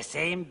it was the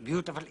same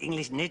beautiful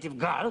English native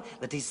girl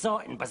that he saw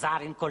in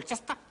bazaar in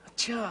Colchester.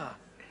 Acha.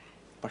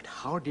 But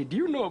how did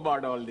you know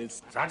about all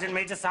this? Sergeant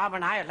Major Saab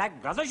and I are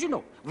like brothers, you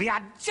know. We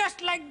are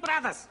just like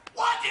brothers.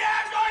 What the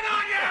hell's going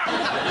on here?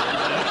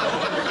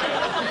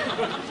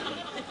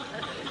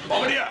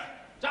 Bombardier!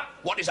 Sir?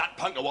 What is that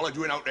Punka Wallah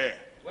doing out there?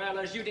 Well,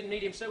 as you didn't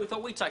need him, sir, we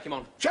thought we'd take him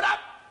on. Shut up!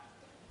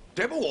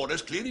 Depot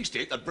orders clearly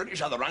state that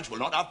British other ranks will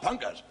not have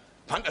Punkas.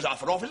 Punkas are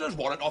for officers,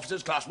 warrant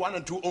officers, class 1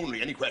 and 2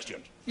 only. Any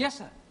questions? Yes,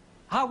 sir.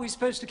 How are we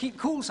supposed to keep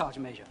cool,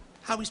 Sergeant Major?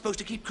 How are we supposed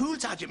to keep cool,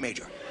 Sergeant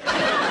Major?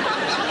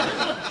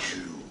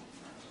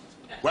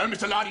 Well,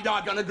 Mr.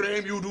 Lardy-Dar Gunner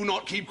Graham, you do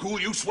not keep cool,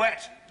 you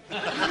sweat. You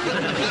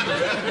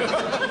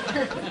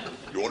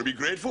ought to be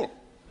grateful.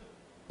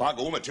 Back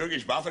home, a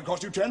Turkish bath will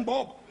cost you 10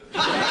 bob.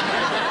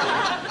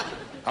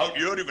 Out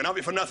here, you can have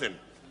it for nothing.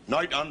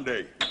 Night and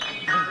day.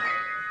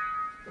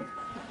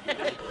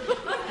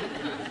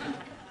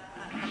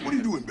 What are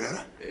you doing,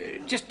 Bearer?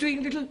 Just doing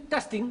a little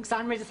dusting,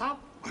 Sergeant Major Saab.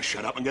 Well,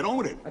 shut up and get on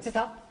with it. That's it,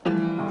 sir.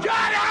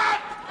 Shut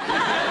up!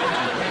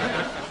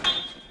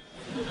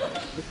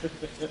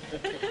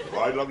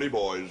 Right, lovely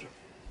boys.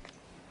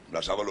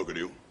 Let's have a look at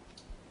you.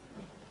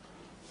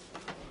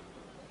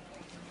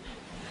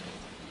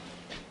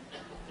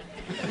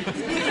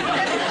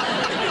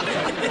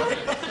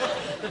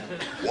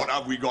 What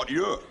have we got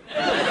here?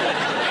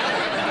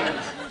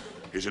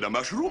 Is it a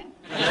mushroom?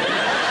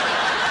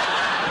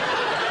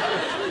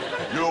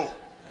 No.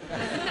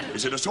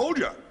 Is it a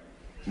soldier?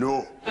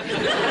 No.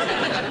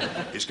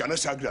 It's gonna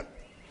Sagran.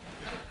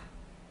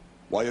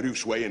 Why are you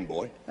swaying,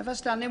 boy? If I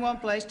stand in one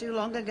place too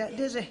long, I get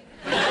dizzy.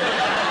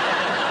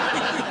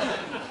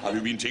 Have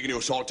you been taking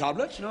your salt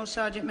tablets? No,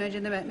 Sergeant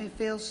Major, they make me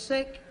feel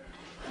sick.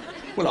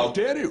 Well, how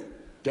dare you?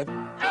 Get...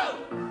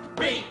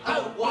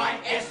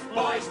 O-B-O-Y-S,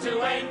 boys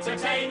to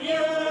entertain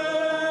you.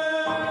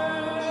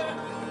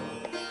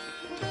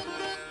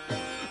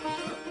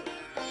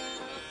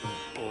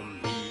 Oh,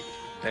 meet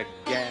the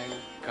gang,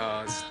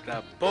 'cause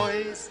the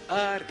boys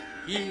are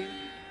here.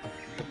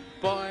 The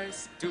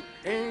boys to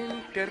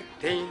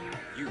entertain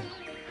you.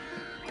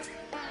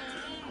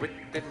 With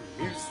the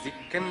music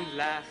and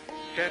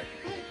laughter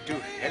to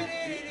help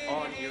you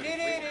on your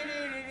way.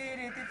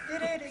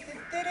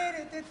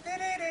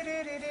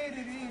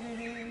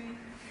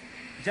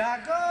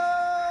 Jago,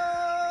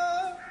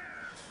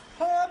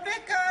 ho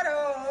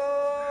bekaro,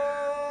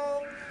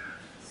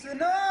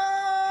 suno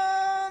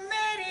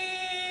meri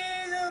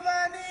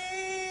zubani.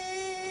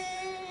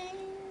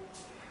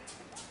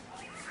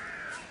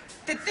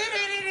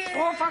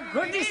 Oh, for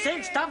goodness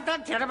sake, stop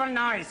that terrible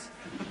noise.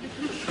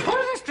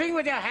 Pull the string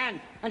with your hand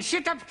and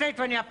sit up straight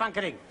when you're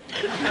punkering.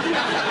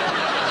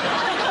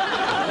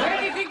 Where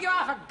do you think you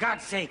are, for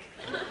God's sake?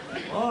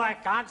 Oh, I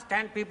can't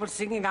stand people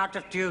singing out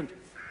of tune.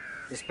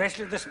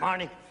 Especially this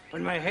morning,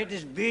 when my head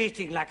is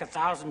beating like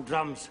 1,000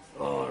 drums.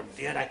 Oh,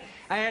 dear,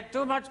 I had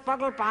too much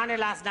puggle pani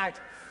last night.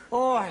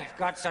 Oh, I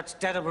got such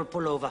terrible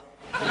pullover.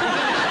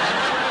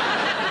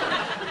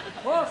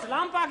 Oh,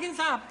 Salam Parkin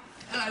Saab.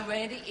 Hello,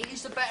 Randy.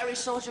 Is the battery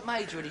Sergeant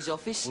Major in his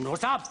office? No,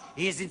 Saab.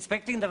 He is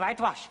inspecting the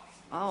whitewash.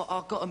 Oh,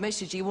 I got a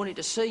message he wanted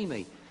to see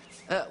me.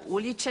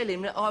 Will you tell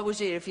him that I was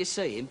here if you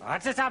see him?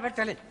 That's it, Saab.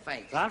 Tell him.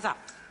 Thanks. Salam, Saab.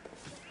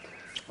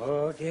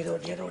 Oh, dear, oh,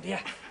 dear, oh, dear.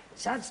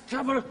 Such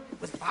trouble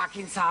with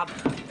Parkin Saab.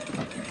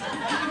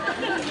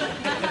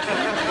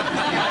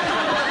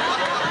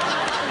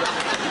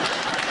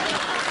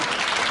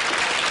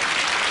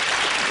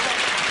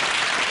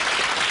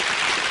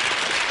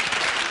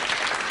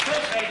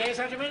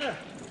 Sergeant Major.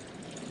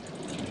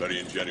 Very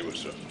ingenuous,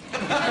 sir.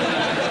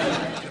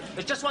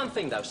 There's just one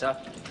thing, though, sir.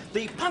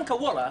 The Punka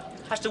Wallah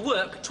has to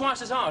work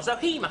twice as hard, so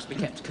he must be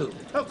kept cool.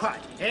 Oh, quite.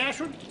 Eh,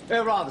 Ashford?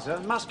 Oh, rather, sir.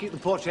 Must keep the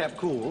poor chap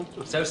cool.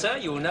 So, sir,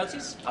 you will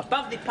notice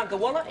above the Punka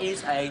Wallah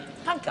is a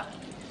punka.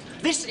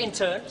 This, in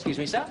turn, excuse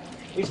me, sir,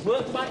 is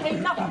worked by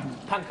another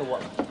Punka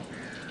Wallah.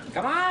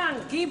 Come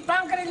on, keep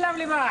bunkering,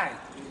 lovely boy.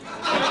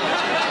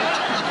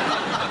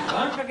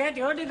 Don't forget,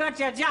 you only got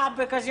your job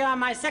because you are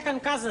my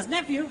second cousin's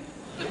nephew.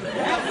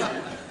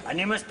 And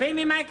you must pay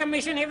me my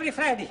commission every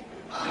Friday.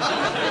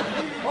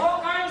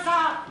 Oh, Colonel,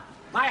 sir,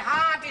 my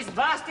heart is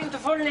bursting to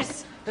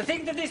fullness to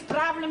think that this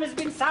problem has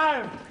been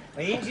solved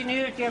by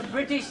ingenuity of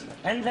British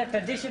and the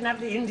tradition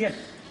of the Indian.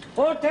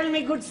 Oh, tell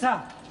me, good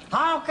sir,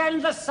 how can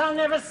the sun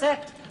ever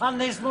set on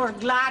this most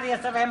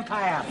glorious of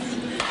empires?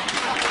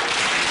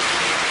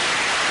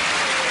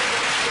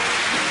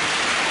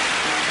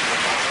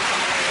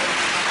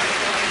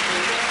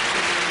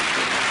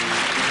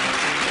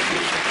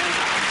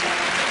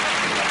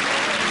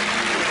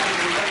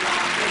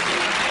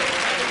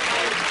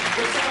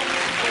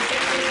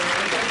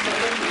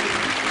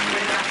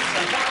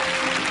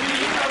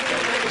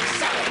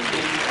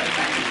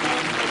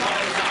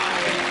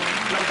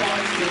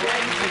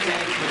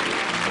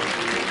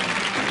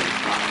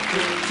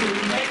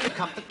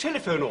 Cut the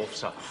telephone off,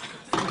 sir.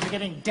 Things are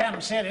getting damn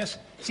serious.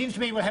 Seems to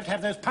me we'll have to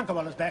have those Punka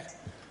Wallahs back.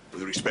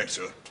 With respect,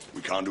 sir,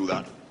 we can't do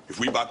that. If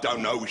we back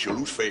down now, we shall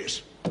lose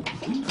face.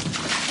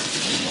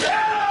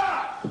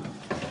 Yeah!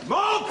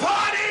 More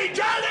party!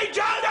 Jaldi,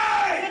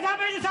 jaldi!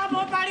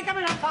 More party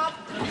coming up, Pop.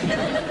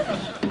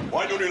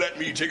 Why don't you let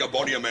me take a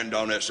body of men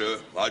down there, sir?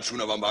 I'd soon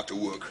have them back to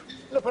work.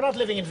 Look, we're not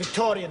living in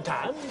Victorian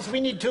times.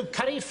 We need to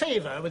curry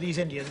favour with these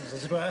Indians,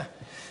 as it were.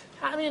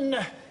 I mean,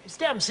 it's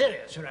damn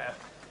serious, you know.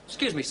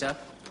 Excuse me, sir.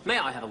 May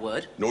I have a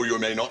word? No, you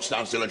may not.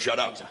 Stand still and shut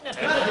up.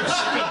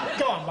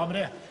 Go on,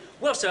 Bombardier.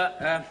 Well,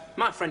 sir,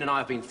 my friend and I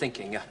have been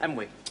thinking, haven't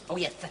we? Oh,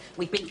 yes,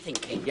 we've been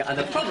thinking. Yeah, and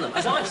the problem,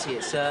 as I see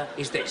it, sir,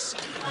 is this.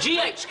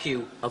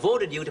 GHQ have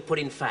ordered you to put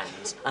in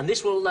fans, and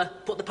this will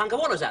put the Punka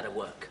Wallahs out of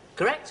work,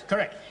 correct?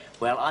 Correct.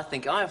 Well, I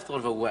think I have thought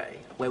of a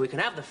way where we can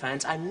have the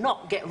fans and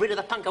not get rid of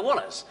the Punka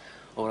Wallahs.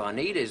 All I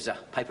need is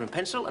paper and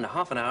pencil and a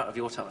half an hour of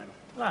your time.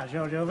 Well,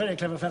 you're a very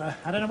clever fellow.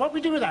 I don't know what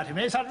we do without him,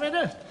 eh,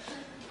 Sergeant?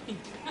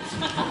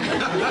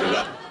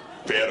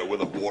 Better with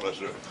the water,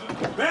 sir.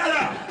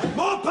 Better!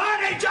 More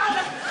party, John!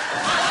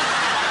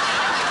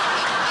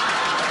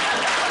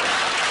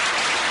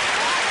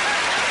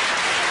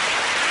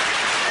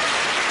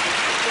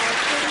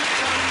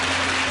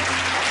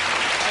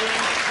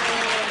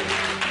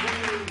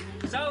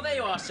 So there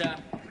you are, sir.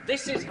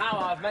 This is how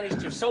I've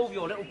managed to solve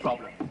your little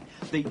problem.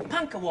 The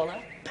Punka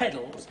Wallah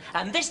pedals,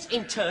 and this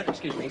in turn,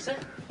 excuse me, sir,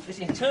 this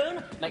in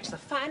turn makes the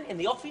fan in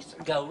the office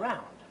go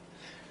round.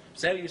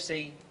 So you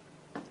see,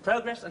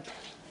 progress and...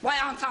 Why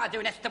aren't I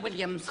doing Esther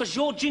Williams? Because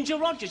you're Ginger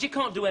Rogers, you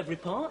can't do every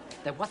part.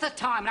 There was a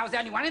time when I was the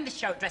only one in the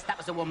show dressed up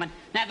as a woman.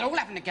 Now they're all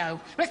having to go.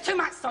 Well, it's too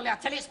much, Solly, I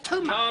tell you, it's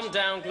too much. Calm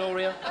down,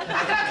 Gloria. How can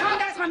I calm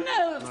down? It's my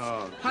nerves.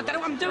 Oh. I don't know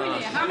what I'm doing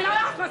here. I mean, I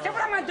ask myself,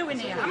 what am I doing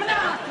here? I'm an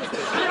artist.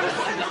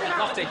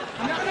 Lofty,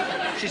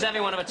 she's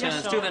having one of her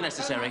turns. Do the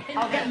necessary.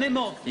 I'll get me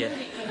more. Yeah.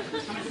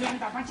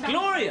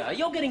 Gloria,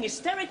 you're getting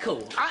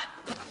hysterical.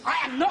 I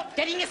am not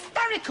getting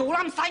hysterical. All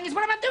I'm saying is,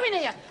 what am I doing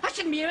here? I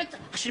shouldn't be here.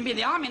 I shouldn't be in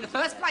the army in the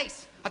first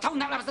place. I told them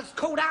that when I was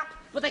called up.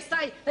 But they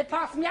say they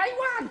passed me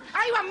A1.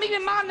 A1, me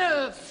with my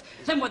nerves.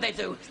 Then what they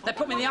do? They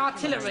put me in the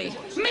artillery.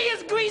 Me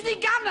as greasy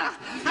gunner.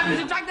 Having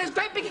to drag those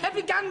great big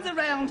heavy guns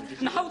around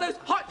and hold those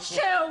hot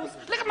shells.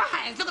 Look at my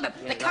hands. Look at them.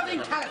 They're covered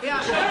in colours.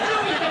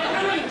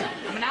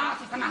 I'm an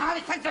artist. I'm a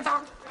highly sensitive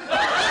dog.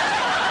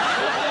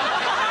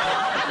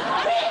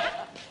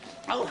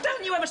 Oh,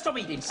 don't you ever stop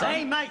eating, son.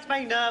 Hey, makes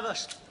me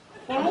nervous.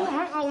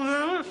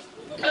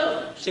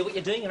 See what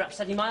you're doing? You're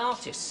upsetting my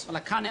artists. Well, I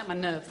can't help my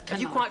nerves. Have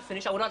you quite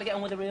finished? I would like to get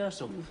on with the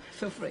rehearsal.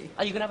 Feel free.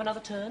 Are you going to have another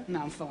turn?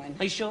 No, I'm fine.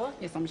 Are you sure?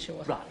 Yes, I'm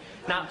sure. Right.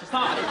 Now,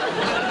 Parky.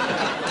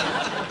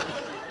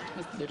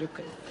 That's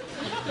ludicrous.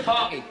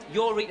 Parky,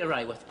 you're Rita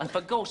Rayworth, and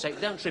for God's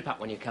sake, don't trip up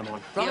when you come on.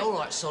 Right? Yeah, all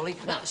right, Solly.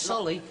 Now,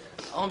 Solly,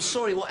 I'm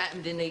sorry what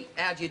happened in the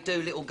How Do You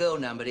Do Little Girl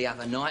number the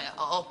other night.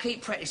 I'll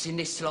keep practising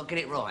this till I get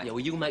it right. Yeah, well,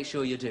 you make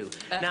sure you do.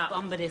 Now,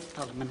 Bombardier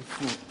Solomon,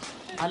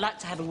 I'd like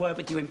to have a word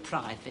with you in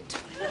private.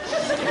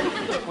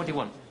 What do you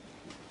want?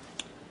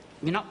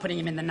 You're not putting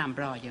him in the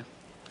number, are you?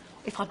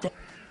 If I did...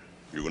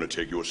 You're going to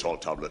take your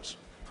salt tablets.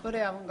 But I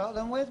haven't got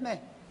them with me.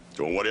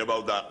 Don't worry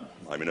about that.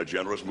 I'm in a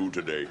generous mood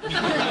today.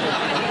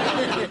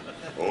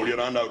 Hold your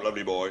hand out,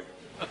 lovely boy.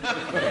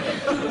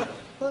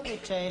 But they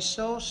taste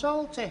so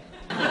salty.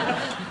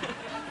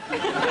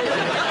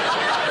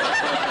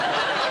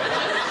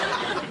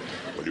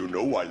 Well, you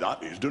know why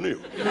that is, don't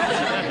you?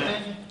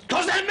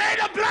 'Cause they're made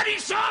of bloody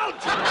salt!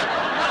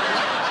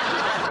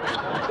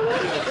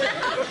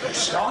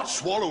 Start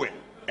swallowing.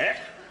 1,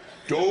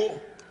 2,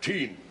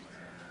 3.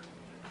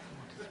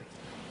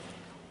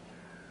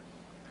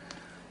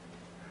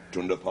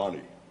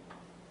 Tundapani.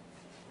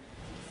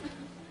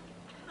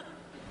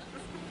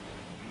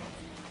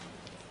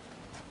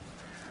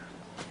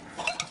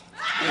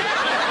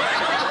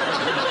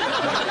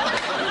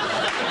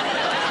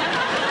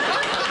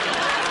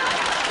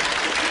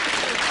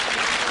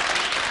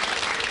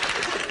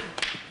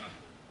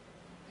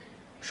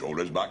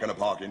 Shoulders back in a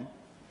parking.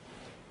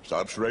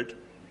 Stand up straight.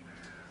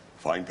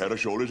 Fine pair of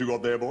shoulders you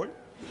got there, boy.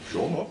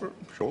 Show 'em off.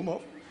 Show 'em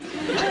off.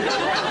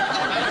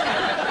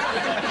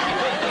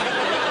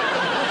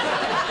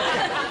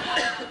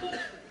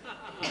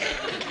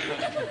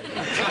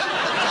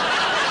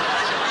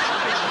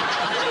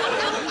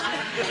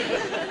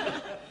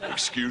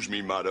 Excuse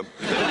me, madam.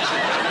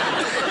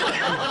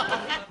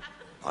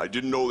 I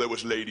didn't know there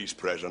was ladies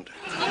present.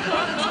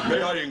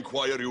 May I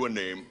inquire your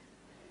name?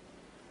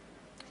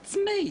 It's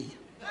me.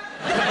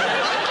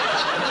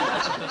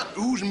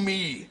 Who's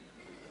me?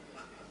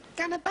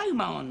 Gunner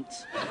Beaumont.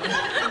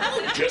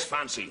 Just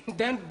fancy.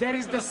 Then there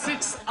is the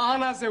 6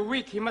 annas a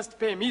week he must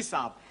pay me,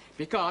 sab,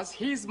 because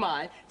he's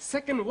my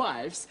second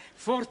wife's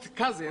 4th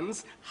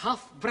cousin's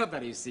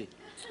half-brother, you see.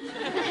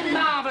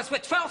 Marvellous. We're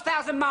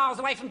 12,000 miles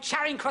away from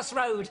Charing Cross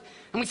Road,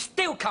 and we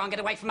still can't get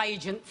away from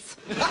agents.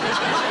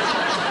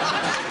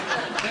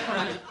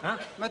 हाँ?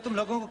 मैं तुम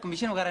लोगों को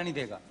commission वगैरह नहीं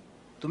देगा.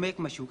 तुम एक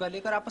मशूका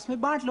लेकर आपस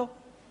में बांट लो.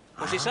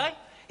 What's he say?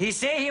 He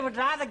said he would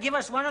rather give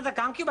us one of the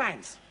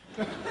concubines.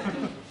 What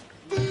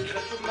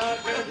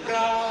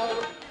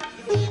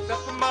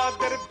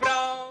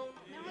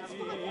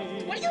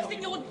do you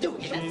think you're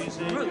doing? That's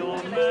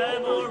your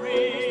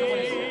memory.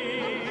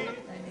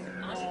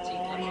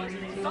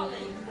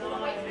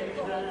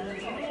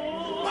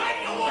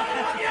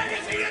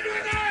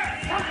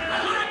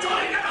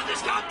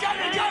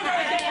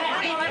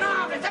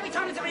 Every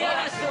time it's a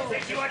rehearsal.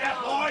 Think you are that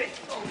boy?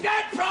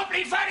 Get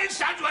properly fed and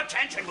stand to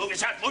attention. Move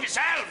yourself, move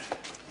yourselves.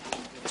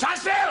 Stand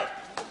still.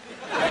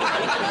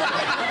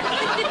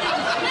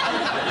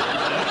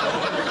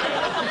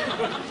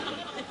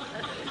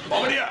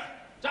 Over here.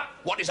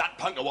 What is that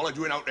Punka Wallah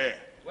doing out there?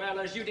 Well,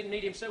 as you didn't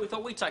need him, sir, we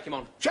thought we'd take him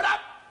on. Shut up!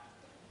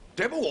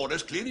 Depot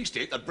orders clearly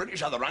state that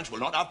British other ranks will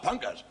not have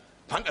Punkas.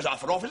 Punkas are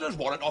for officers,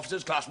 warrant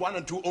officers, class 1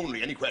 and 2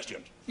 only. Any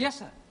questions? Yes,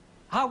 sir.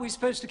 How are we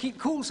supposed to keep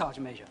cool,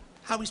 Sergeant Major?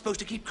 How are we supposed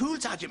to keep cool,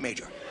 Sergeant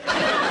Major?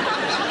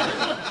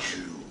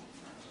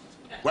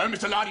 Well,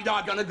 Mr.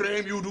 Lardy-Dar Gunner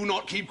Graham, you do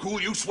not keep cool,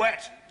 you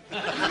sweat. You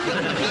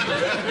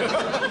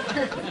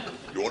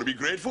ought to be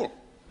grateful.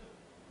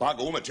 Back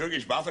home, a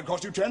Turkish bath would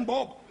cost you 10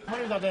 bob. What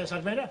have you got there,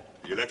 Sergeant Major?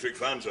 The electric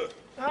fan, sir.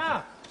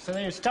 Ah, so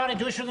they're starting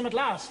to issue them at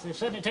last. They've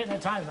certainly taken their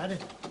time about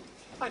it.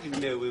 I didn't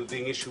know we were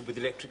being issued with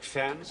electric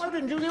fans. Well,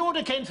 didn't you? The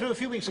order came through a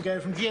few weeks ago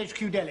from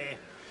GHQ Delhi.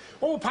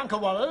 All Punka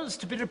Wallahs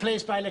to be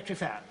replaced by electric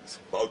fans.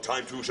 About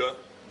time too, sir.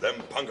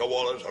 Them Punka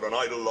Wallahs are an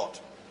idle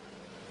lot.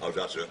 How's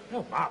that, sir?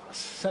 Oh, marvellous.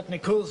 Certainly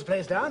cools the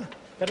place down.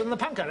 Better than the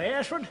Punka, eh,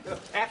 Ashford?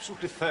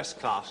 Absolutely first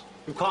class.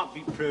 You can't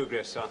beat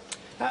progress, sir.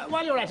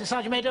 While you're at it,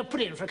 Sergeant Major,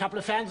 put in for a couple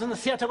of fans in the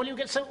theatre. Will you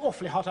get so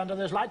awfully hot under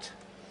those lights?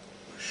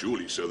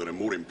 Surely, sir, there are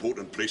more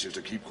important places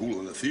to keep cool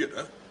than the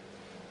theatre.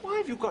 Why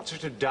have you got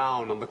such a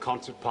down on the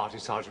concert party,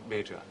 Sergeant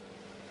Major?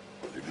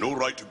 They've no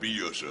right to be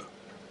here, sir.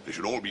 They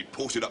should all be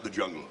posted up the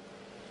jungle.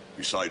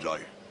 Besides,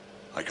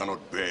 I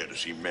cannot bear to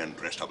see men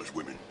dressed up as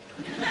women.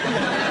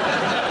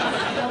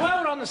 Now,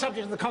 while we're on the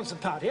subject of the concert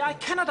party, I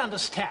cannot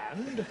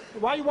understand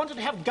why you wanted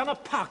to have Gunner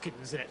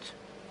Parkins in it.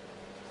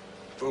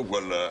 Oh,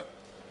 well,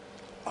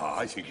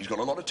 I think he's got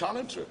a lot of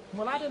talent, sir.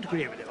 Well, I don't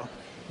agree with you.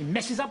 He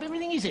messes up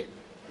everything he's in.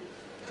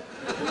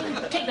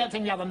 Take that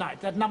thing the other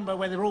night, that number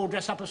where they're all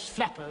dressed up as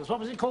flappers. What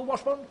was it called,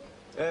 Washburn?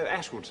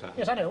 Ashwood, sir.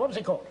 Yes, I know. What was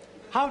it called?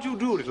 How do you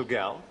do, little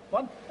girl?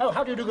 What? Oh,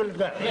 how do you do, little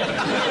girl? Yes.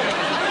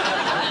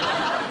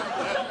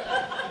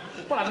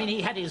 Well, I mean,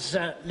 he had his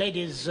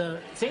ladies'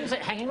 things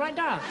hanging right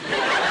down.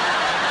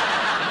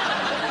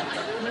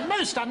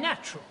 Most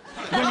unnatural.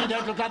 Women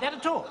don't look like that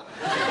at all.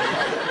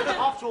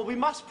 After all, we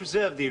must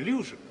preserve the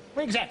illusion.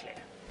 Well, exactly.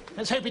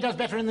 Let's hope he does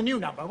better in the new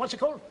number. What's it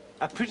called?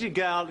 A pretty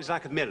girl is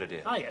like a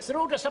melody. Ah, yes. They're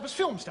all dressed up as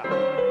film stars.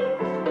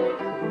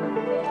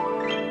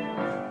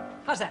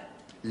 How's that?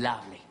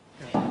 Lovely.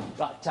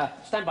 Right,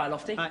 stand by,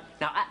 Lofty. Right.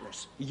 Now,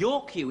 Atlas,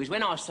 your cue is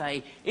when I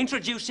say,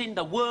 introducing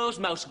the world's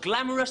most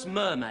glamorous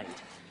mermaid.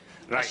 Right.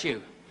 That's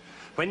you.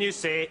 When you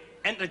say,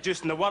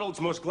 introducing the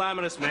world's most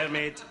glamorous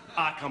mermaid,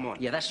 I come on.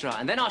 Yeah, that's right.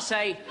 And then I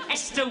say,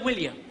 Esther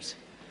Williams.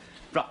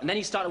 Right, and then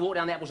you start to walk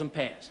down the apples and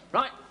pears.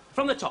 Right?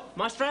 From the top.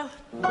 Maestro?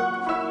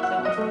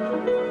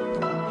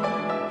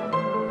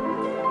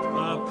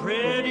 A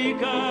pretty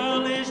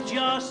girl is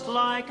just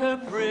like a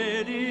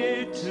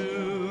pretty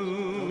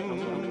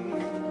tune.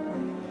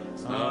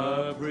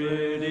 A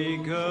pretty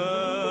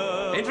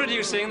girl.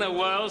 Introducing the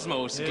world's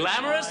most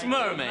glamorous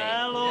mermaid,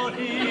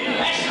 Melody.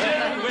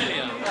 Esther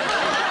Williams.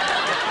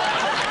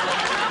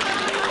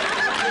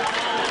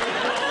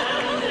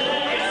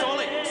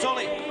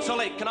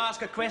 Solly, can I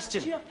ask a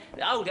question? Yeah.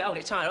 Hold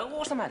it, Tyler.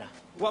 What's the matter?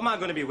 What am I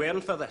going to be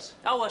wearing for this?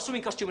 Oh, a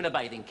swimming costume and a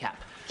bathing cap.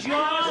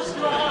 Just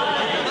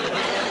like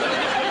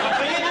A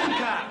bathing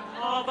cap?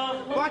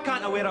 Why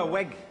can't I wear a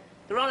wig?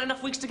 There aren't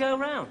enough wigs to go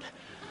around.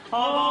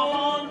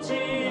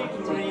 haunting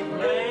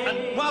replay.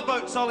 And what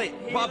about, Solly,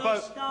 what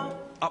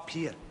about up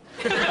here?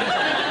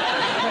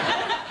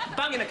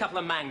 Banging a couple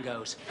of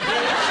mangoes.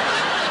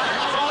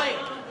 Solly,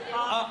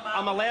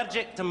 I'm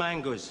allergic to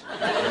mangoes.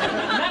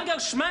 Mango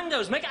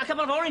schmangos. Make it a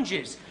couple of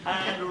oranges.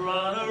 And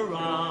run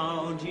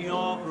around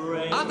your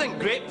brain. I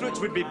think grapefruits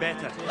would be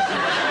better.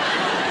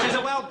 She's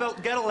a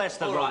well-built girl,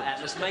 Esther. All right,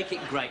 Atlas, make it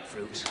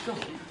grapefruit.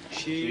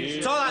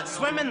 It's all that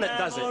swimming that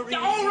does it. Yeah,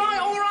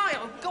 all right.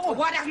 Oh, God.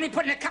 Why doesn't he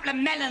put in a couple of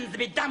melons to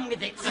be done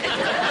with it?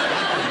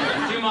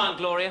 Do you mind,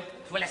 Gloria?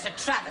 Well, it's a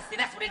travesty.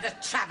 That's what it is, a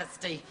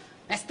travesty.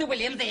 Esther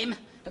Williams, him,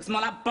 looks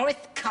more like Boris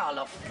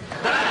Karloff.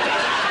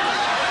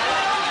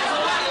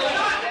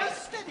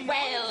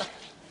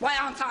 Why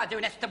aren't I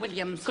doing Esther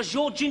Williams? Because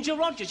you're Ginger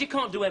Rogers. You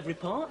can't do every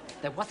part.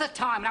 There was a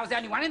time when I was the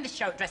only one in the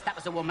show dressed up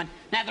as a woman.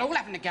 Now they're all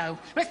having to go.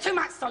 But it's too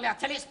much, Solly, I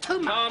tell you, it's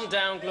too much. Calm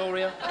down,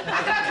 Gloria. I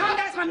can't calm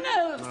down, it's my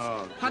nerves.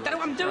 Oh. I don't know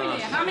what I'm doing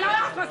here. I mean, I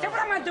ask myself,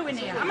 what am I doing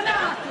here? I'm an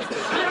artist.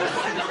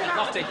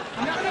 Lofty,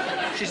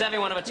 she's having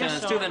one of her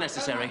turns. Do the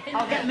necessary.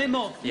 I'll get me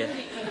more. Yeah.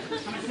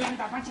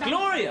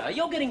 Gloria,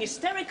 you're getting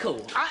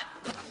hysterical.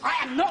 I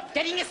am not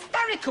getting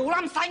hysterical. All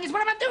I'm saying is,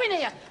 what am I doing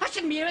here? I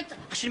shouldn't be here.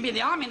 I shouldn't be in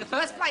the army in the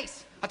first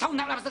place. I told them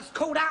that when I was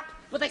called up.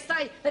 But they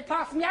say they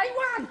passed me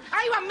A1.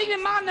 A1, me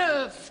with my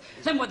nerves.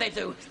 Then what they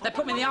do? They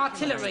put me in the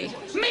artillery.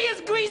 Me as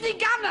greasy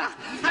gunner.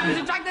 Having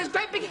to drag those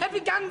great big heavy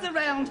guns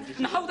around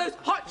and hold those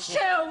hot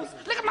shells.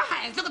 Look at my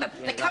hands, look at them.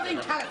 They're covered in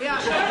calluses.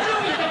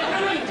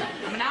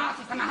 I'm an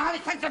artist, I'm a highly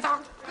sensitive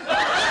dog.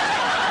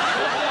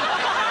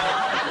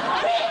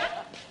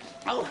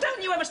 Oh,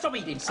 don't you ever stop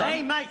eating, son?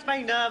 Hey, makes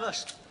me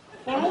nervous.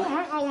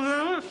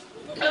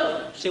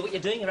 See what you're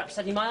doing? You're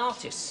upsetting my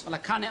artists. Well, I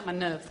can't help my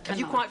nerves. Have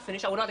you quite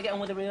finished? I would like to get on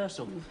with the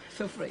rehearsal.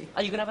 Feel free.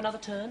 Are you going to have another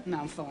turn? No,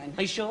 I'm fine.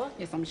 Are you sure?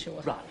 Yes, I'm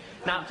sure. Right.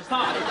 Now,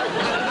 Parky.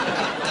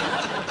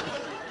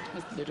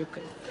 That's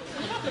ludicrous.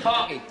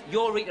 Parky,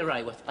 you're Rita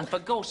Rayworth. And for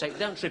God's sake,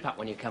 don't trip up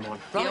when you come on.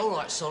 Right? Yeah, all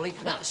right, Solly.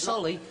 Now,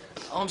 Solly,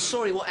 I'm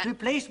sorry what...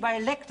 Replaced by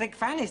electric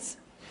furnace.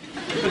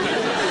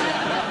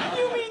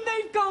 You mean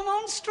they've gone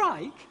on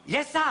strike?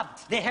 Yes, sir.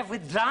 They have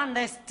withdrawn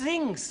their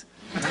strings.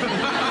 So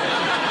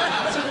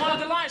why have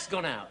the lights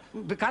gone out?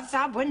 Because,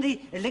 sir, when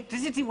the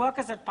electricity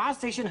workers at power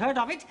station heard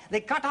of it,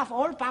 they cut off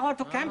all power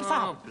to camp,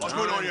 sir. What's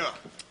going on here?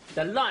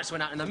 The lights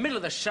went out in the middle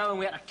of the show and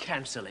we had to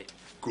cancel it.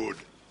 Good.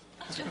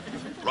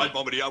 Right,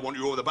 Bobbity, I want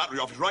you over the battery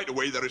office right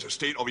away. There is a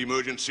state of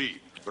emergency.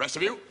 The rest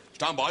of you,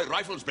 stand by,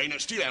 rifles,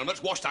 bayonets, steel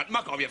helmets, wash that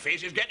muck off your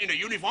faces, get into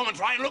uniform and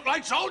try and look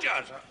like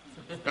soldiers.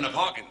 Colonel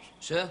Parkins.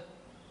 Sir?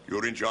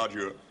 You're in charge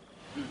here.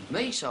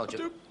 Me,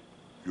 Sergeant?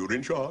 You're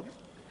in charge.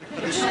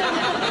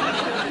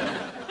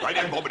 Right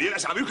then, Bobbity,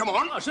 let's have you. Come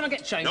on. Oh, shouldn't I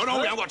get changed? No, first?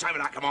 we haven't got time for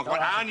that. Come on, come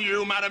on. And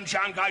you, Madam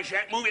Chankai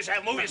Shek, move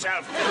yourself, move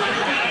yourself.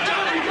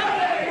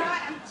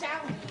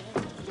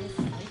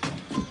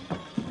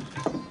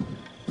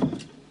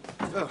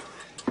 Oh,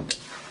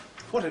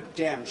 what a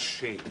damn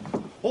shame.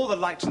 All the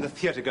lights in the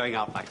theatre going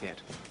out like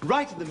that.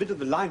 Right in the middle of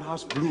the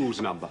Limehouse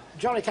Blues number.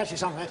 Jolly catchy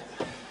song, that.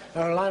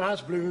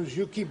 Limehouse Blues,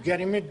 you keep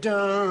getting me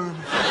down.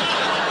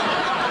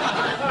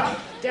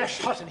 Dash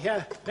hot in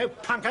here. No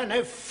punker,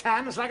 no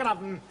fans like an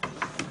oven.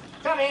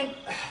 Come in.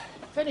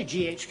 If only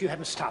GHQ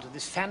hadn't started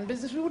this fan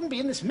business, we wouldn't be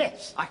in this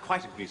mess. I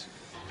quite agree, sir.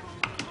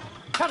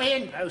 Come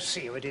in. Oh,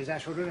 see who it is,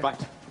 Ashwood. Right.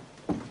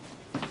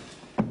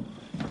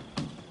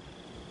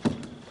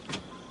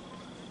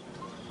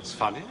 It's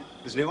funny.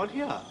 There's no one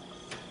here.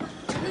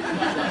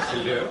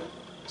 Hello?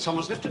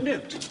 Someone's left a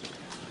note.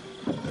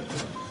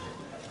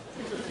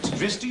 It's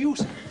addressed to you,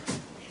 sir.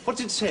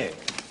 What's it say?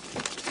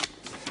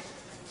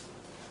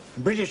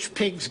 British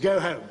pigs go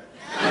home.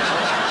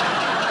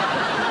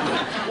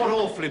 What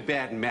awfully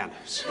bad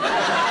manners.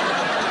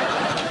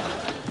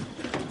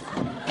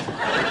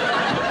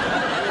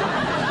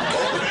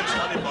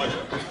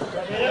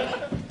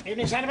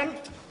 Evening, Sandeman.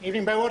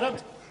 Evening, Bowater.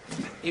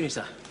 Evening,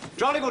 sir.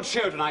 Jolly good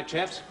show tonight,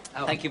 chaps.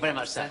 Oh. Thank you very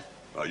much, sir.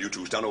 You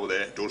two stand over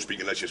there. Don't speak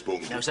unless you're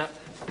spoken to. No, sir.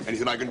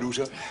 Anything I can do,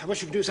 sir? I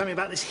wish you could do something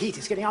about this heat.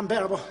 It's getting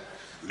unbearable.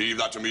 Leave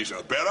that to me,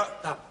 sir.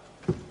 Bearer?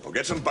 Well,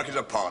 get some buckets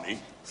of pani,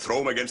 throw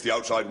them against the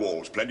outside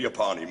walls. Plenty of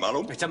pani,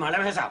 malum.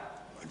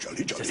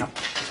 Jolly, jolly.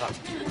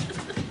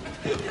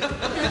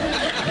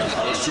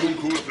 I'll soon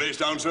cool the place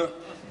down, sir.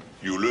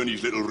 You learn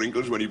these little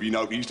wrinkles when you've been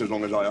out east as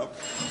long as I have.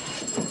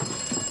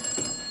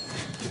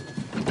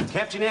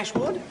 Captain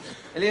Ashwood?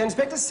 Hello,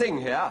 Inspector Singh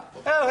here.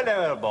 Oh,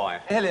 hello, old boy.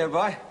 Hello,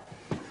 boy.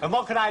 And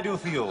what can I do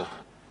for you?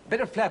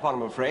 Bit of flap on,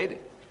 I'm afraid.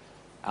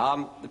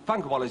 The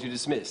Punka Wallahs you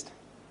dismissed.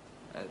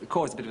 They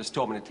caused a bit of a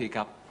storm in a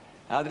teacup.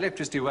 The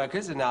electricity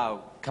workers have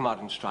now come out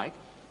on strike,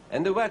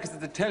 and the workers at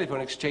the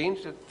telephone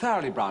exchange are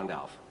thoroughly browned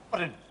out.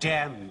 What a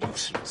damn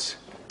nuisance.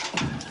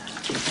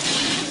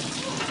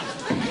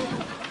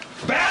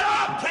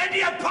 Better!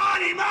 Plenty of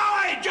party,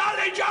 my!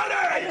 Jolly,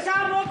 jolly! There's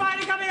more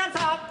party coming on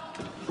top.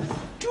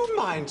 Do you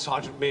mind,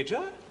 Sergeant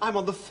Major? I'm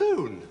on the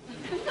phone.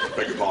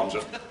 Beg your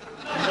pardon, sir.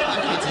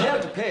 It's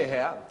hell to pay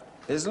here.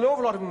 There's an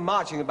awful lot of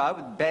marching about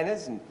with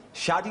banners and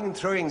shouting and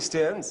throwing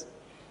stones.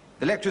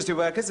 The electricity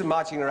workers are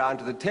marching around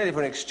to the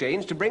telephone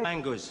exchange to bring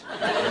mangoes.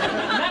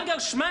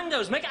 Mangoes,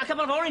 schmangos, make it a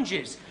couple of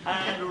oranges.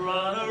 And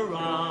run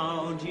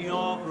around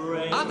your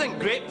grave. I think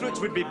grapefruits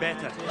would be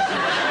better.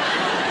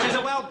 She's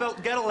a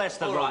well-built girl,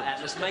 Lester. All right,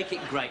 Atlas, make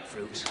it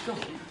grapefruit.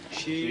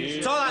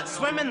 It's all that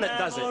swimming that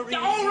does it.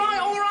 Yeah,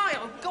 all right.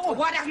 Oh, God.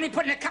 Why doesn't he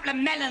put in a couple of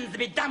melons to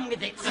be done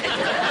with it?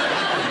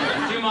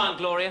 Do you mind,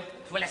 Gloria?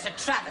 Well, it's a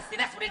travesty.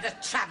 That's what it is, a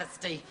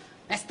travesty.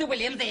 Esther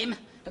Williams, him,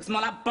 looks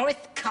more like Boris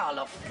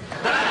Karloff.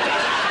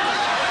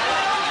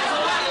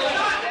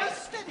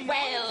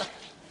 Well,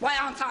 Why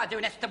aren't I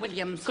doing Esther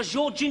Williams? Because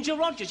you're Ginger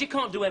Rogers. You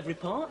can't do every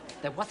part.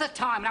 There was a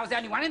time when I was the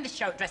only one in the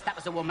show dressed up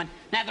as a woman.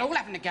 Now they're all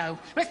having a go.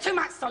 Well, it's too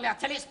much, Solly, I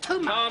tell you, it's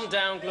too much. Calm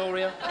down,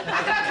 Gloria. I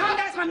can't calm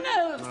down, it's my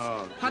nerves.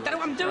 Oh. I don't know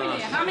what I'm doing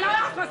here. I mean, I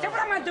ask myself,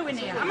 what am I doing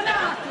here? I'm an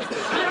artist.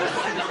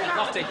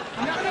 Lofty,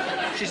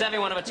 she's having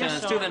one of her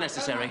turns. Yes, Do the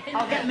necessary.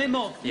 I'll get me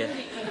more. Yeah.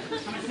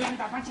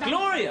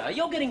 Gloria,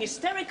 you're getting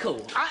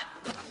hysterical. I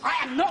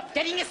am not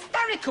getting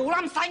hysterical. All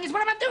I'm saying is,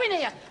 what am I doing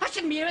here? I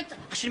shouldn't be here. I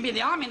shouldn't be in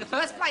the army in the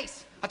first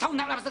place. I told them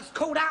that I was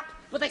called up.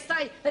 But they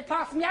say they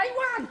passed me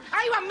A1.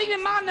 A1, me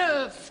with my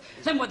nerves.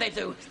 Then what they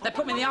do? They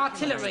put me in the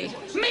artillery.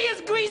 Me as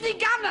greasy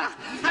gunner.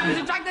 Having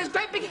to drag those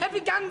great big heavy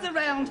guns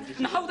around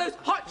and hold those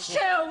hot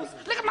shells.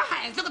 Look at my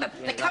hands, look at them.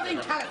 They're covered in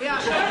calluses.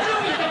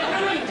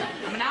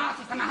 I'm an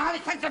artist, I'm a highly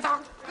sensitive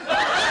dog.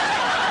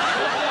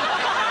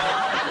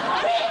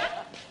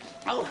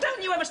 Oh,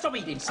 don't you ever stop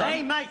eating, son?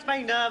 Hey, makes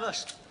me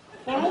nervous.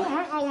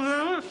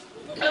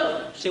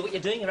 See what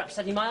you're doing? You're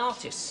upsetting my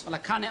artists. Well, I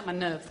can't help my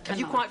nerves. Have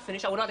you quite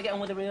finished? I would like to get on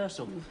with the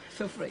rehearsal.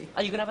 Feel free.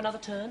 Are you going to have another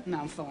turn? No,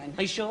 I'm fine.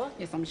 Are you sure?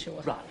 Yes, I'm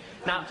sure. Right.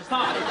 Now,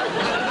 Sparky.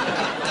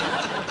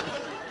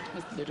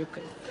 Mr.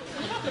 Ludicrous.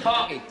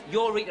 Sparky,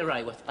 you're Rita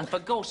Rayworth, and for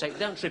God's sake,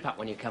 don't trip up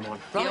when you come on.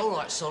 Right? Yeah, all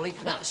right, Solly.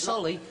 Now,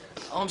 Solly,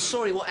 I'm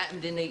sorry what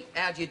happened in the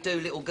How Do You Do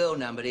Little Girl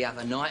number the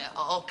other night.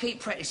 I'll keep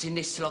practising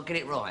this till I get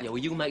it right. Yeah, well,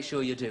 you make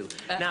sure you do.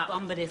 Now,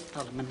 Bombardier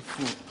Solomon,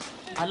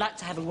 I'd like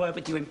to have a word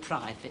with you in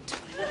private.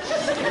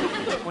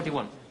 What do you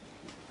want?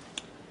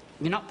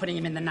 You're not putting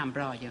him in the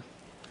number, are you?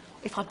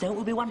 If I don't,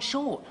 we'll be one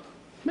short.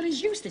 Well,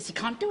 he's useless. He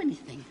can't do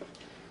anything.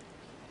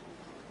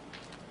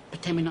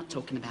 Pretend we're not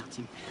talking about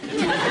him.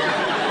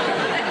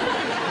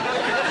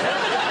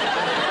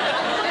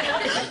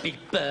 Big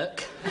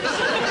Burke.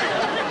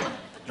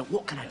 Look,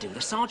 what can I do?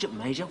 The Sergeant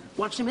Major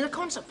wants him in a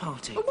concert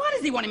party. Well, why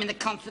does he want him in the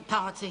concert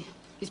party?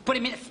 He's put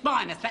him in a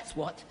spineless, that's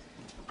what.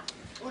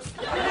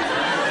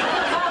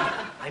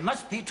 I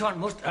must speak to you on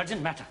most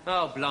urgent matter.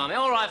 Oh, blimey.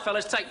 All right,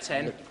 fellas, take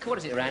 10. What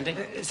is it, Randy?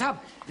 Sir,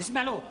 this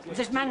man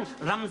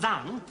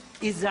Rumzan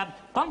is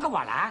Punka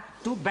Wallahs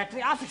to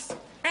battery office.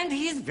 And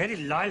he is very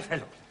loyal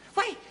fellow.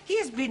 Why, he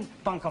has been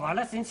Punka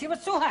Wallahs since he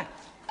was so high.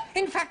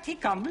 In fact, he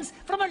comes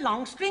from a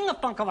long string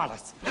of Punka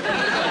Wallahs.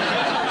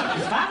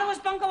 His father was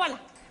Punka Wallah,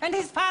 and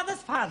his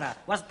father's father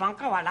was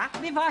Punka Wallah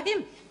before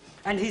him.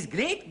 And his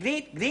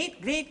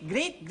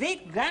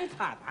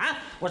great-great-great-great-great-great-grandfather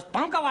was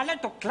Punka Wallah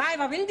to Clive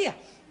of India,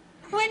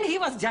 when he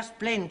was just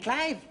plain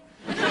Clive.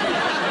 And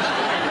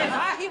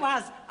before he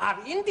was of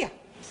India.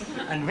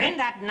 And when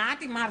that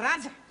naughty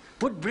Maharaja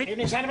put Britain...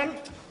 Evening, gentlemen.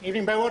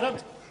 Evening, Bowater.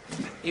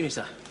 Evening,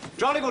 sir.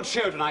 Jolly good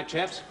show tonight,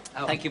 chaps.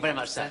 Oh. Thank you very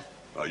much, sir.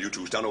 You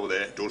two stand over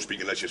there. Don't speak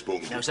unless you're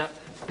spoken to. No, sir.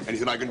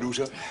 Anything I can do,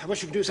 sir? I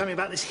wish you could do something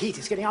about this heat.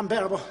 It's getting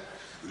unbearable.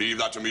 Leave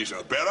that to me,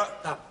 sir. Bearer?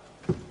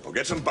 Well,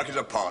 get some buckets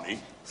of pani,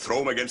 throw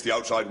them against the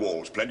outside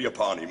walls. Plenty of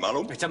pani,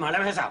 malum. It's a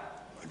malam, sir.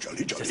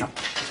 Jolly, jolly.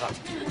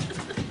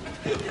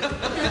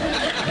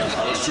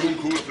 I'll soon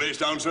cool the place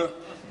down, sir.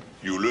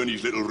 You learn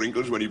these little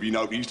wrinkles when you've been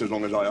out east as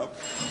long as I have.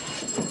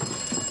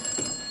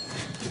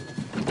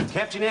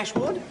 Captain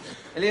Ashwood?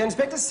 Hello,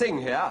 Inspector Singh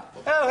here.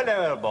 Oh,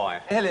 hello, old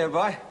boy. Hello,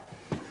 boy.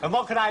 And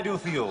what can I do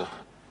for you?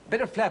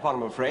 Bit of flap on,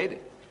 I'm afraid.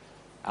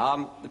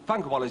 The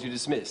Punka Wallahs you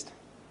dismissed.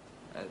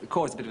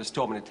 Caused a bit of a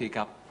storm in a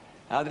teacup.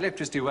 The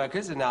electricity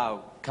workers have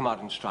now come out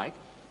on strike,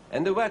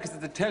 and the workers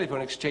at the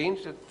telephone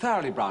exchange are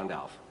thoroughly browned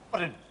out.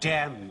 What a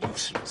damn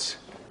nuisance.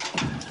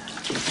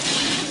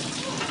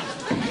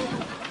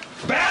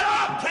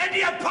 Better!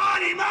 Plenty of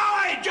party,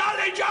 my!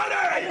 Jolly,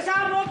 jolly! Yes,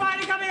 sir, more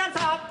party coming on,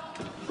 sir.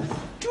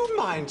 Do you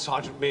mind,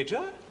 Sergeant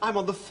Major? I'm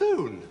on the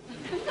phone.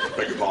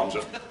 Beg your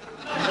pardon, sir.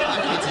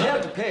 It's hell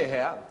to pay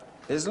here.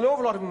 There's an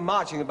awful lot of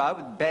marching about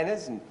with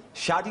banners and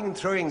shouting and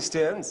throwing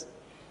stones.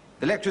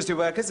 The electricity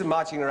workers are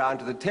marching around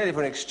to the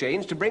telephone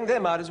exchange to bring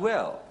them out as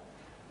well.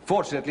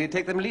 Fortunately, it'd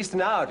take them at least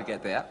an hour to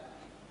get there.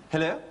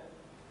 Hello?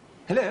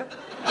 Hello?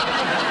 My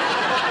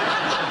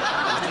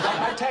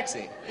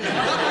taxi.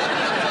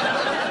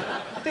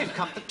 They've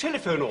cut the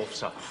telephone off,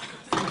 sir.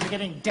 We're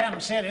getting damn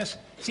serious.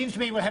 Seems to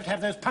me we'll have to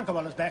have those Punka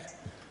Wallahs back.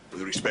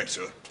 With respect,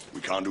 sir, we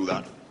can't do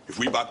that. If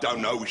we back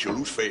down now, we shall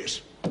lose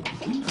face.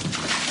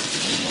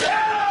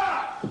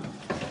 Yeah!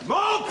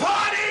 More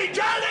party!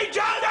 Jolly,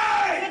 jolly!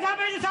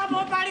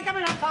 More party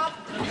coming up, sir.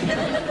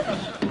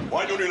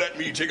 Why don't you let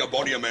me take a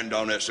body of men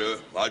down there, sir?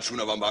 I'd soon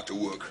have them back to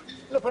work.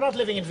 Look, we're not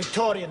living in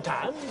Victorian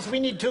times. We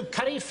need to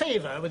curry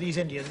favour with these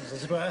Indians,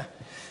 as it were.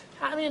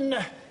 I mean,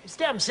 it's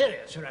damn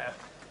serious, you know.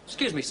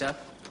 Excuse me, sir.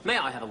 May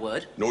I have a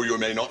word? No, you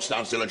may not.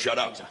 Stand still and shut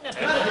up.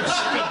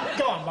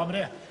 Go on,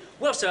 Bombardier.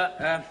 Well,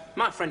 sir,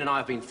 my friend and I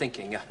have been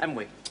thinking, haven't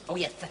we? Oh,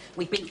 yes,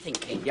 we've been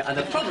thinking. Yeah, and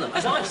the problem,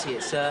 as I see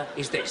it, sir,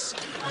 is this.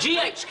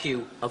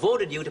 GHQ have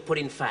ordered you to put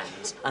in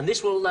fans, and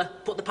this will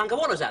put the Punka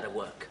Wallahs out of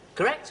work,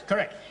 correct?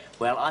 Correct.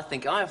 Well, I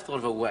think I have thought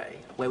of a way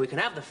where we can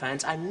have the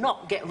fans and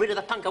not get rid of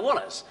the Punka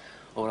Wallahs.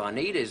 All I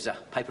need is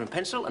paper and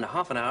pencil and a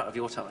half an hour of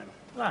your time.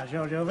 Well,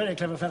 you're a very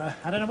clever fellow.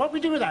 I don't know what we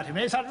do without him,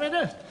 eh, Sergeant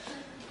Major?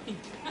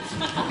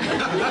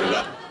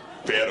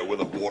 Better with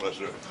the water,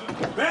 sir.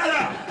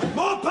 Better!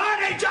 More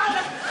party,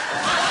 Jonathan!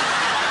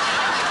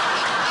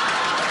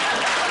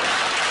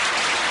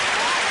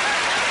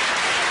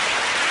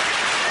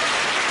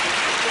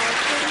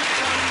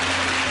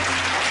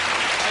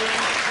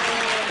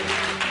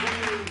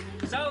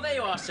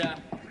 sir.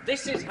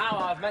 This is how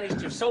I've managed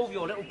to solve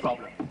your little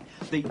problem.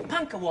 The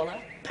Punka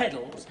Wallahs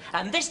pedals,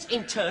 and this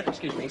in turn,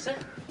 excuse me, sir,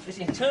 this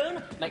in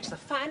turn makes the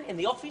fan in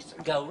the office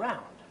go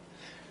round.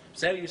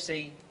 So you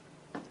see,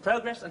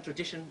 progress and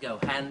tradition go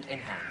hand in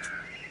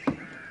hand.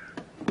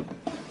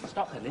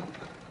 Stop pedaling.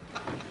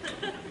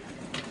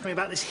 Tell me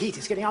about this heat.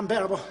 It's getting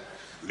unbearable.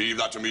 Leave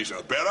that to me,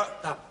 sir. Bearer?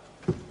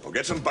 Well,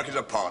 get some buckets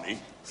of pani,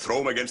 throw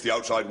them against the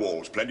outside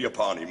walls. Plenty of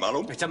pani,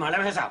 malum.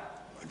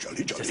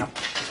 Jolly, jolly.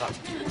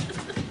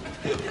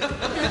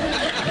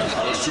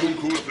 I'll soon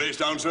cool the place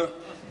down, sir.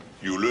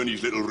 You'll learn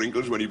these little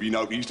wrinkles when you've been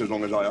out east as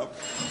long as I have.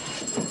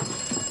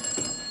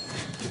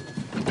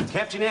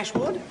 Captain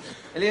Ashwood?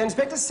 Hello,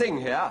 Inspector Singh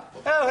here.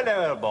 Oh,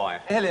 hello, old boy.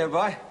 Hello,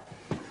 boy.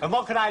 And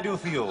what can I do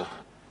for you?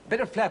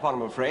 Bit of flap on,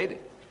 I'm afraid.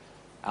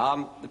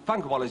 The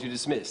Punka Wallahs you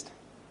dismissed.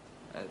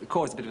 The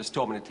caused a bit of a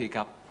storm in a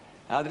teacup.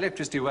 The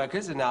electricity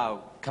workers have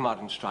now come out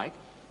on strike,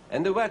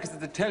 and the workers at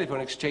the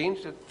telephone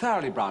exchange are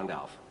thoroughly browned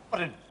out.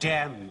 What a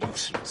damn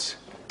nuisance.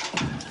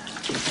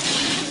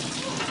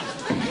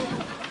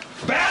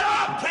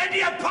 Better!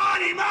 Plenty of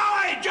party,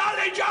 Maui!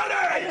 Jolly,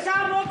 jolly! There's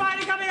more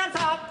party coming on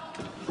top.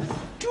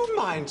 Do you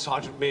mind,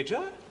 Sergeant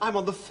Major? I'm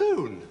on the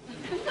phone.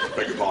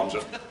 Beg your pardon,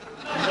 sir.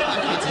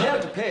 It's hell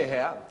to pay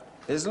here.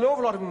 There's an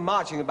awful lot of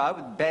marching about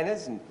with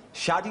banners and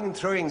shouting and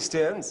throwing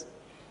stones.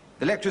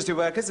 The electricity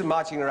workers are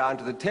marching around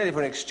to the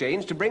telephone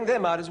exchange to bring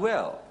them out as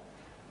well.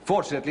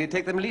 Fortunately, it'll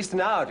take them at least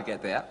an hour to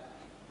get there.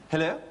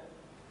 Hello?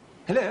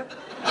 Hello?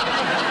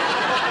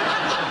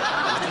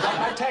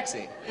 My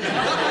taxi.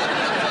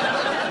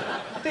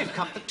 They've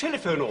cut the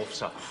telephone off,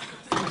 sir.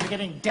 We're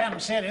getting damn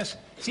serious.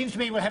 Seems to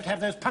me we'll have to have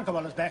those Punka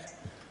Wallahs back.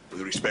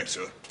 With respect,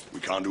 sir, we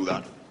can't do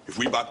that. If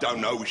we back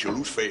down now, we shall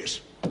lose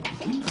face.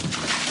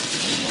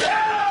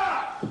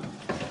 Yeah!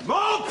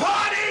 More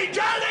party!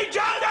 Jolly,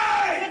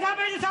 jolly!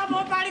 There's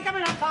more party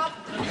coming on top.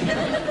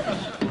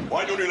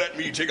 Why don't you let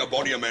me take a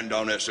body of men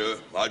down there, sir?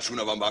 I'd soon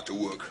have them back to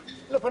work.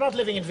 Look, we're not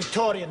living in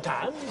Victorian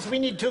times. We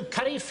need to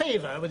curry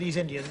favour with these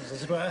Indians,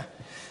 as it were.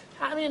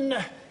 I mean,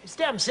 it's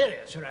damn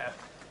serious, you know.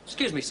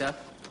 Excuse me, sir.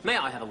 May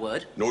I have a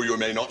word? No, you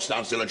may not.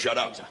 Stand still and shut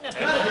up.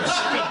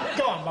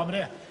 Go on,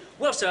 Bombardier.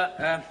 Well,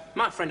 sir,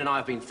 my friend and I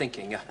have been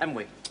thinking, haven't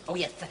we? Oh,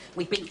 yes,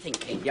 we've been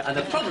thinking. Yeah, and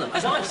the problem,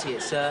 as I see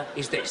it, sir,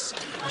 is this.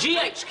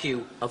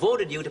 GHQ have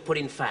ordered you to put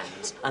in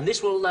fans, and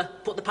this will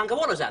put the Punka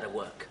Wallahs out of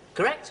work,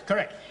 correct?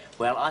 Correct.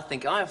 Well, I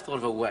think I have thought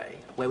of a way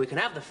where we can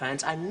have the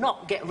fans and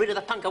not get rid of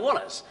the Punka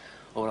Wallahs.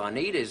 All I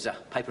need is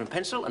paper and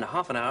pencil and a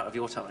half an hour of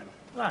your time.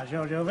 Well,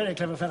 you're a very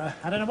clever fellow.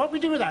 I don't know what we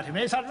do without him,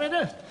 eh, Sergeant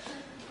Major?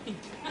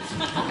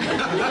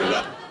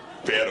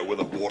 Better with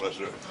the water,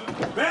 sir.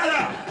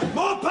 Better!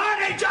 More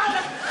party,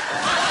 John!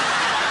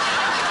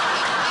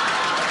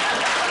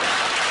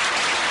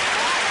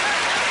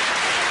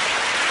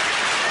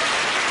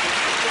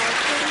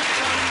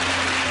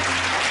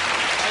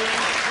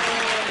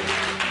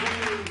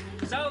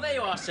 So there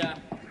you are, sir.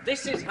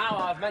 This is how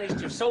I've managed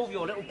to solve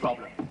your little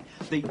problem.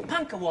 The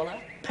Punka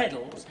Wallahs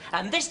pedals,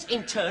 and this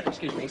in turn,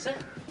 excuse me, sir,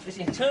 this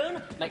in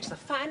turn makes the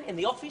fan in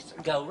the office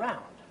go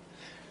round.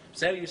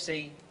 So you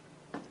see,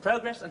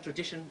 progress and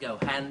tradition go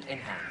hand in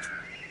hand.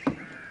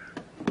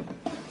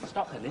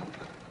 Stop pedaling.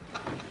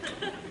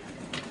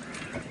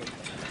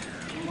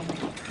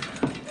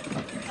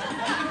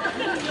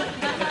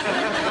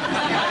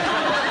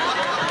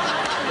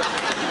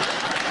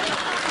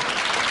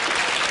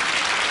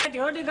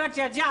 You only got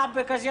your job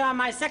because you are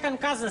my second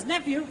cousin's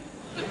nephew.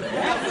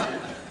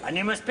 And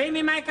you must pay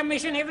me my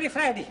commission every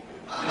Friday.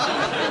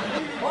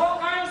 Oh,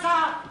 Colonel,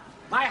 sir,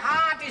 my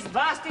heart is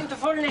bursting to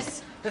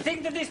fullness to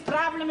think that this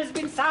problem has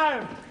been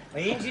solved by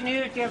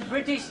ingenuity of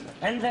British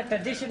and the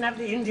tradition of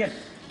the Indian.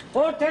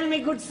 Oh, tell me,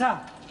 good sir,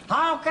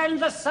 how can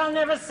the sun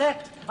ever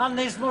set on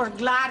this most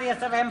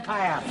glorious of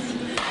empires?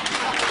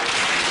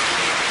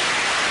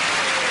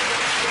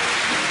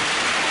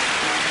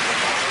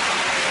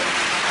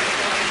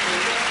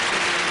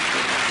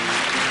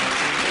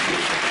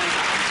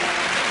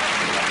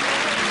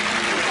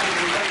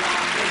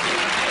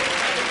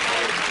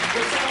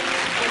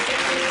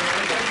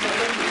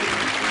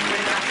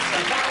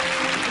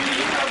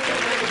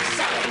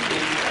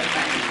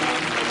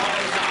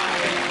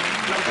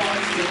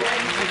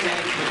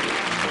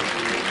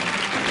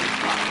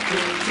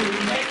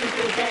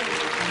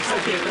 So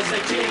give us a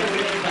cheer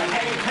with a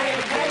hey, hey,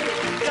 hey.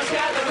 Just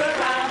gather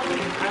around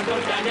and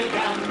put down your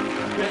gun.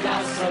 With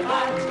us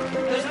about,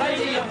 there's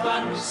plenty of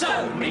fun.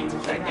 So meet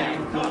the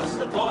gang, cause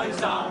the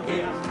boys are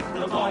here.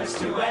 The boys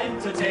to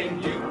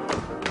entertain you.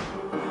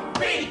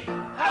 B-O-B-O-Y-S,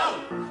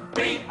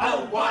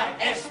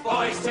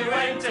 boys to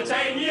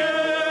entertain you.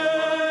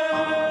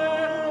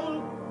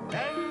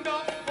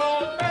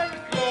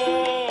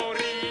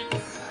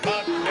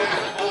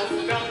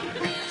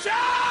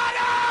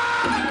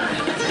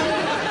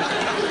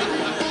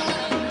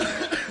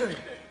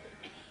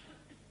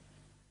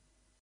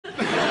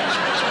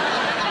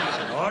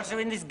 Also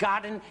in this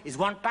garden is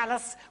one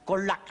palace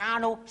called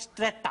Lacano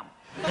Streatham.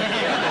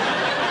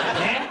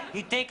 Then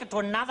he take it to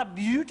another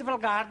beautiful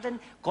garden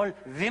called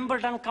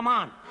Wimbledon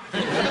Common.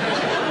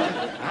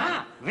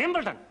 Wimbledon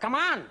Wimbledon. Come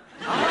on.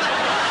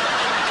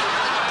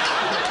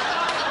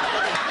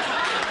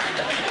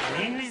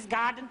 In this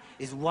garden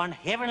is one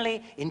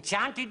heavenly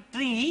enchanted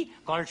tree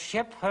called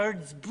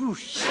Shepherd's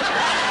Bush.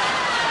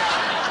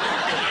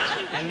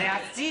 And they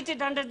are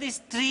seated under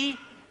this tree,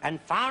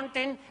 and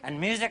fountain and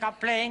music are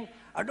playing,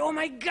 and oh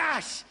my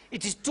gosh,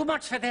 it is too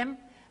much for them,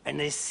 and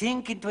they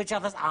sink into each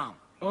other's arms.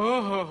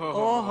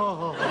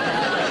 Oh.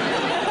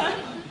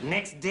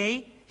 Next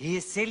day, he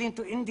is sailing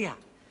to India,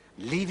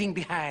 leaving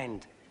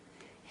behind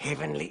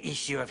heavenly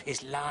issue of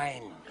his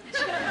line.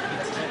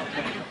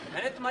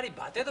 मैंने तुम्हारी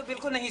बातें तो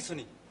बिल्कुल नहीं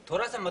सुनी,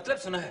 थोड़ा सा मतलब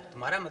सुना है।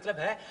 तुम्हारा मतलब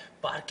है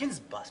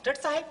पार्किंस बास्टर्ड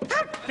साहब?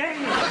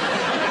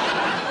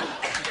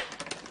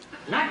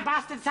 Not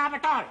bastard साहब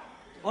at all.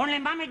 Only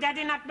mommy,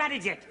 daddy not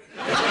married yet.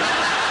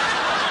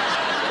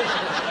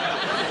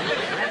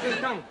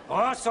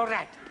 Oh, so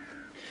right.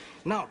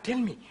 Now tell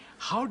me,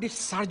 how did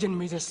Sergeant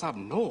Major Saab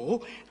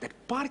know that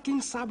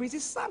Parkin Saab is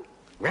his son?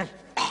 Well,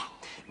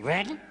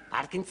 when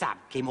Parkin Saab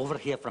came over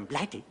here from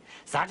Blighty,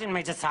 Sergeant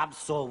Major Saab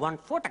saw one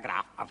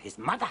photograph of his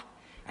mother,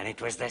 and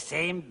it was the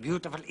same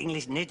beautiful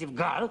English native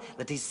girl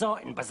that he saw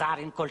in bazaar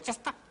in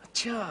Colchester.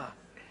 Achha.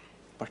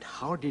 But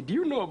how did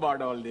you know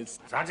about all this?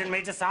 Sergeant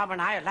Major Saab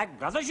and I are like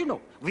brothers, you know.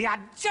 We are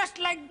just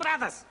like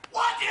brothers.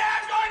 What the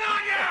hell's going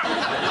on here?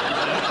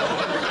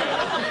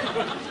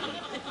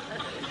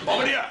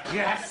 Bombardier! You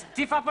have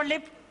stiff upper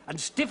lip and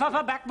stiff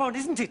upper backbone,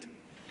 isn't it?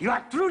 You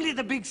are truly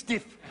the big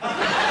stiff.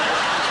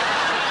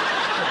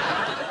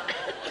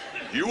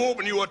 You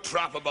open your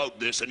trap about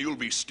this and you'll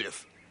be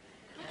stiff.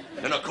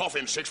 In a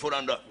coffin 6 foot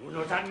under.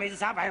 No, Sergeant Major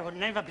Saab, I would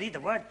never breathe a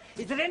word.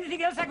 Is there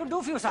anything else I could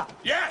do for you, sir?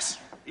 Yes!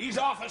 He's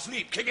half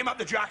asleep. Kick him up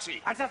the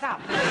jacksie. Achha, sir.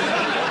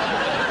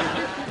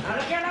 Now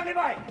look here, lovely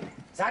boy.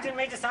 Sergeant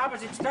Major Saab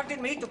has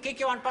instructed me to kick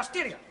you on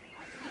posterior.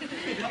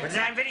 But as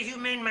I'm a very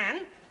humane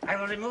man, I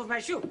will remove my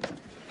shoe.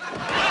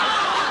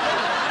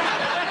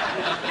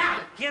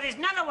 Now, here is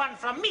another one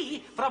from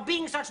me for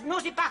being such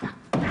nosy paka.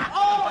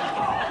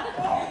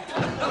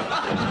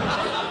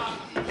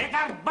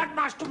 Better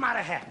badmash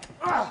tumhara hai.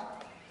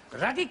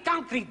 Ruddy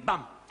concrete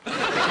bum. What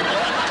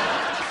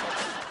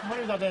have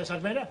you got there,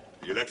 Sergeant Major?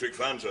 The electric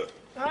fan, sir.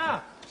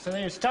 Ah, so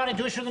they're starting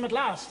to issue them at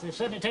last. They've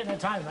certainly taken their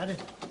time, hadn't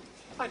it?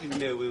 I didn't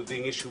know we were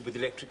being issued with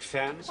electric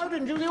fans. Oh,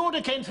 didn't you? The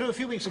order came through a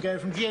few weeks ago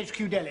from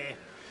GHQ Delhi.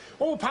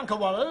 All Punka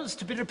Wallahs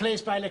to be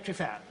replaced by electric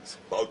fans.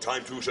 About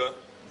time too, sir.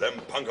 Them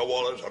Punka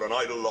Wallahs are an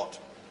idle lot.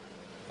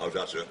 How's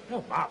that, sir?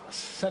 Oh, marvellous.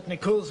 Certainly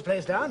cools the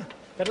place down.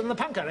 Better than the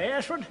Punka, eh,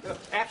 Ashford?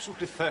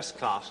 Absolutely first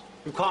class.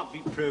 You can't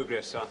beat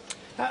progress, sir.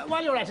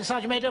 While you're at it,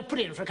 Sergeant Major, put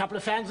in for a couple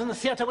of fans in the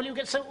theatre. Will you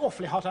get so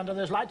awfully hot under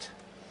those lights?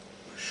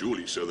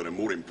 Surely, sir, there are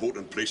more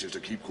important places to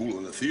keep cool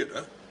than the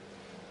theatre.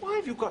 Why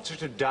have you got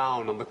such a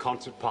down on the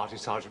concert party,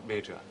 Sergeant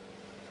Major?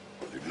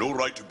 They've no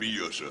right to be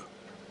here, sir.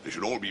 They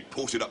should all be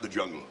posted up the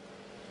jungle.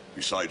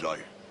 Besides,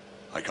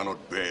 I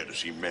cannot bear to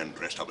see men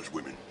dressed up as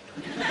women.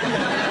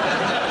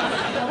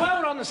 Now, while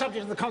we're on the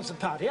subject of the concert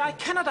party, I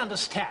cannot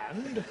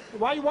understand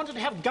why you wanted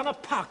to have Gunner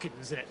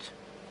Parkins in it.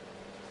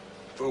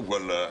 Oh,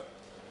 well,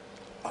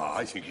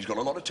 I think he's got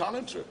a lot of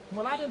talent, sir.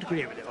 Well, I don't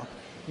agree with you.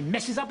 He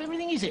messes up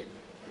everything he's in.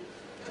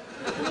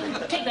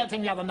 Take that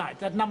thing the other night,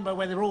 that number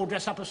where they're all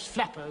dressed up as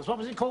flappers. What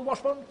was it called,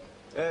 Washburn?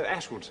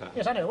 Ashwood, sir.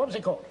 Yes, I know. What was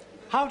it called?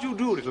 How do you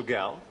do, little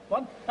girl?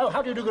 What? Oh,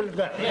 how do you do, little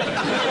girl? Yes.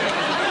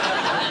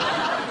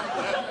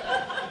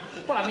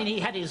 Well, I mean, he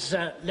had his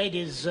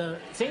ladies'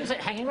 things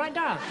hanging right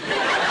down.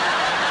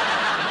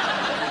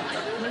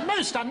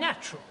 Most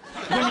unnatural.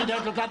 Women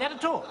don't look like that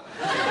at all.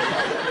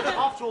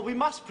 After all, we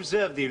must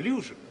preserve the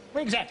illusion.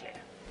 Well, exactly.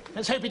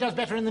 Let's hope he does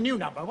better in the new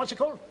number. What's it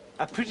called?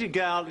 A pretty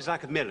girl is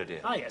like a melody.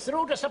 Ah, yes. They're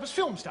all dressed up as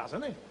film stars,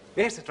 aren't they?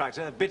 Yes, that's right,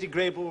 sir. Betty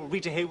Grable,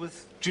 Rita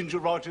Hayworth, Ginger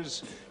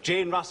Rogers,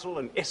 Jane Russell,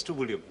 and Esther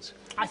Williams.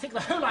 I think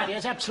the whole idea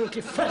is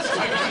absolutely first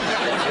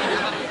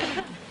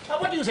class.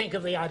 What do you think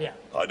of the idea?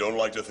 I don't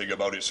like to think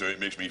about it, sir. It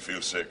makes me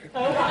feel sick.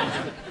 Oh, right.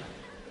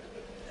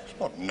 It's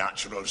not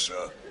natural,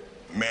 sir.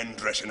 Men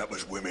dressing up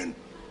as women.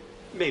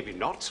 Maybe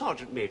not,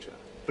 Sergeant Major.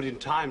 But in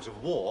times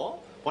of war,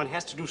 one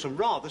has to do some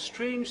rather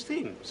strange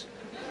things.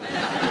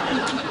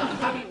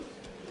 I mean,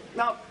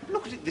 now,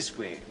 look at it this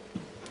way.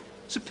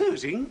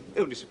 Supposing,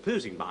 only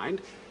supposing,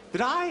 mind,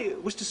 that I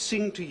was to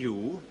sing to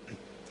you,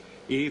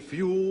 if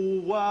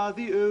you were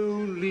the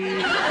only girl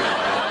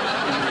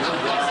in the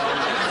world,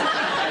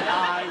 and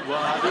I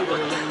were the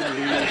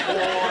only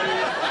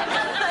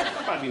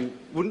boy. I mean,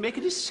 wouldn't make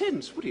any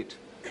sense, would it?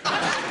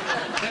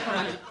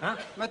 हाँ,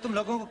 मैं तुम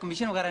लोगों को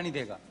commission वगैरह नहीं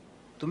देगा.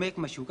 तुम एक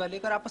मशूका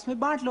लेकर आपस में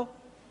बांट लो.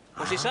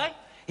 What's he say?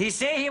 He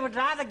say he would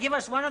rather give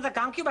us one of the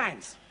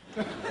concubines.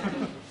 What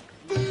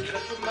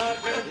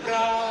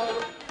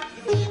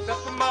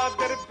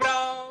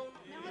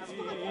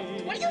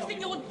do you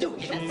think you're doing?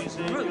 That's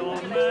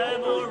your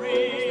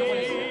memory.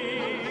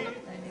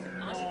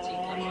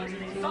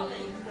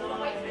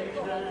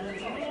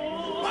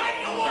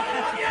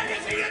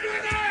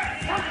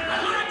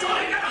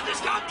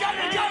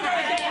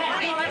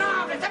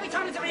 Every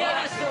time it's a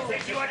rehearsal.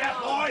 Think you are that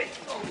boy?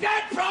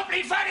 Get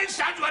properly fed and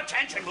stand to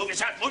attention. Move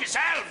yourself, move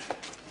yourselves.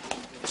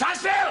 Stand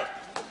still.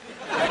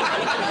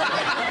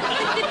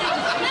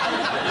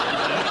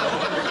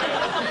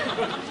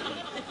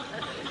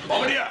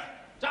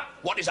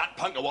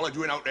 Waller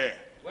doing out there?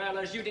 Well,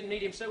 as you didn't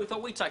need him, sir, we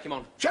thought we'd take him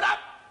on. Shut up!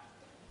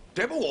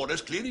 Depot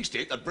orders clearly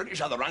state that British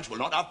other ranks will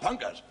not have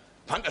punkers.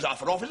 Punkers are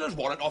for officers,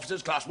 warrant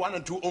officers, class 1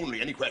 and 2 only.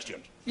 Any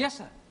questions? Yes,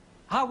 sir.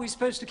 How are we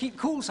supposed to keep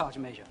cool,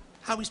 Sergeant Major?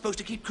 How are we supposed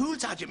to keep cool,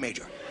 Sergeant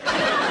Major?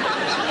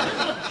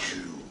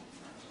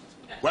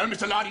 Well,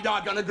 Mr.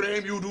 Lardy-Dar Gunner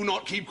Graham, you do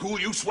not keep cool,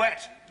 you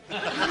sweat. You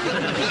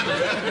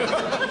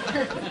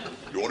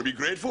ought to be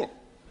grateful.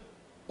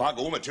 Back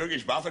home, a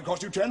Turkish bath would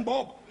cost you 10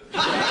 bob.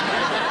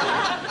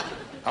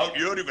 Out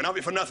here, you can have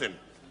it for nothing.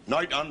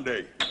 Night and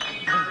day.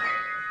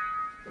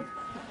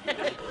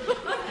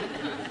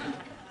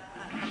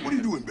 What are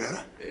you doing,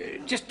 Bearer?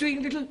 Just doing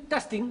a little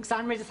dusting,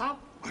 Sergeant Major, sir.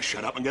 Well,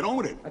 shut up and get on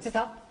with it. That's it,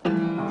 sir.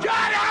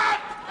 Shut up!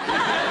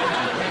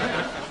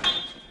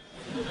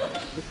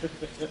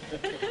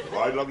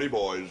 Right, lovely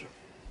boys.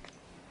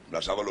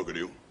 Let's have a look at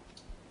you.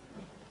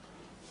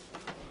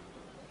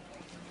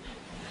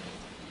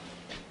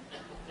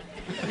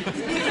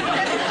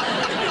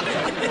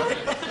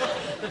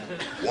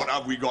 What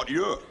have we got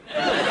here?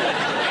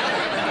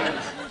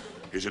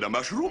 Is it a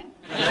mushroom?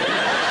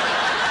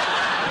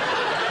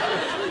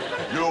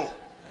 No.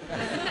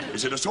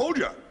 Is it a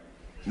soldier?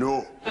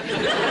 No.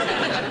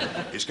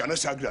 It's Gunner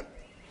Sugden.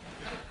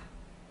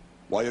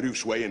 Why are you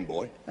swaying,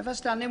 boy? If I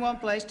stand in one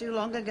place too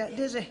long, I get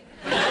dizzy.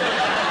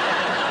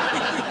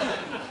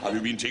 Have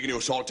you been taking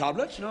your salt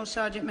tablets? No,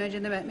 Sergeant Major,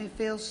 they make me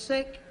feel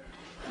sick.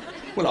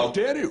 Well, how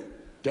dare you?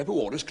 Depot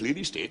orders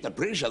clearly state that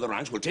British other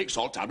ranks will take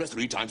salt tablets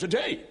 3 times a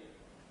day.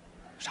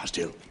 Stand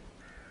still.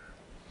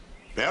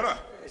 Bearer.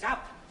 Sir.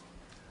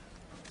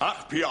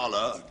 Ach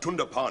Piala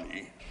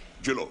Tundapani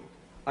Jillo.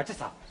 That's it,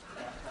 sir.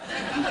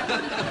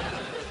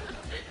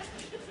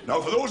 Now,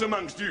 for those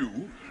amongst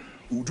you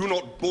who do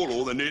not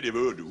borrow the native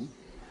Urdu,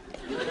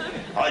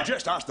 I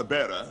just asked the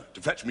bearer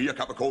to fetch me a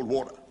cup of cold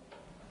water.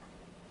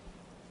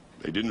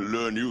 They didn't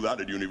learn you that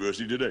at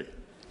university today.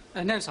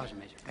 No, Sergeant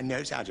Major.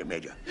 No, Sergeant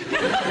Major.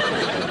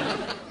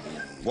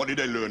 What did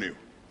they learn you?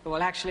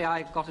 Well, actually,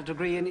 I got a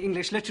degree in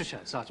English literature,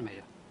 Sergeant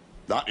Major.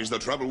 That is the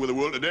trouble with the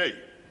world today.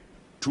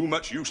 Too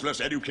much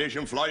useless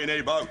education flying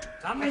about.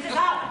 Sergeant Major,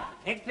 sir.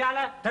 Ek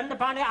pyala thanda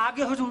paani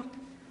aage huzur.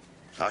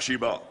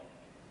 Hashiba.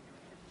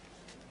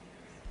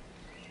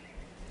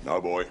 Now,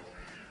 boy,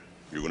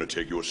 you're going to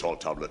take your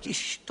salt tablets. A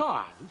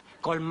stall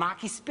called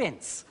Marky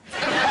Spence.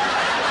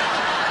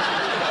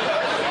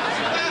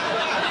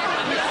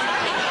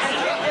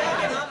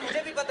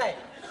 मुझे भी पता है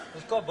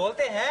उसको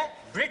बोलते हैं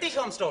British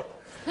home store.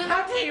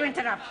 How dare you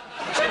interrupt?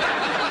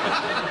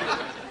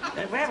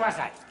 Where was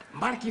I?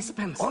 Marky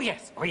Spence. Oh,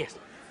 yes, oh, yes.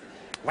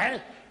 Well,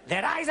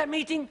 their eyes are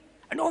meeting,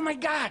 and oh, my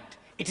God,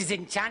 it is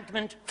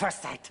enchantment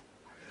first sight.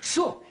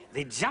 So,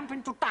 they jump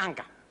into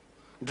Tanga.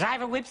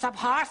 Driver whips up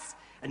horse,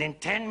 and in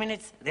 10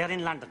 minutes, they're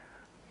in London.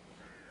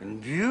 In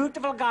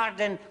beautiful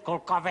garden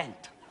called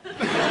Covent.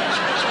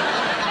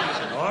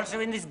 Also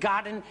in this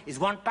garden is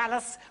one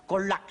palace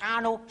called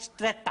Lacano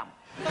Streatham.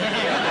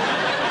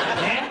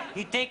 Then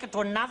he take it to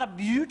another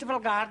beautiful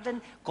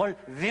garden called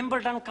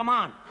Wimbledon, come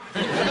on.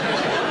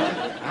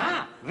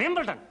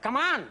 Wimbledon, come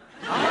on.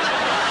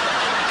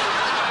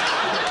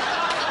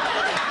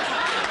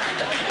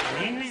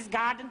 And in this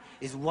garden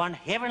is one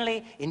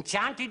heavenly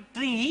enchanted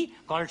tree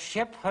called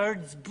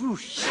Shepherd's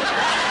Bush.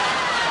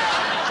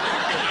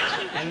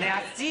 And they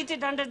are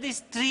seated under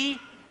this tree,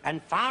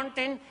 and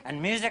fountain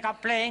and music are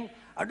playing,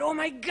 and oh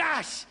my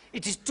gosh,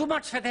 it is too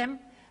much for them,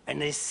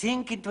 and they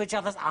sink into each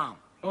other's arms.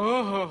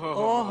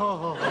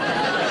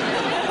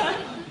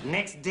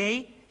 Next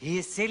day, he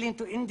is sailing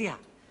to India,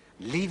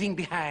 leaving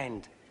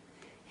behind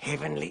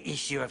heavenly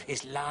issue of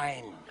his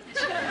line.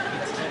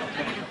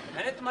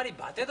 मैंने तुम्हारी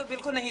बातें तो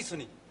बिल्कुल नहीं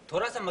सुनी.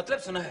 थोड़ा सा मतलब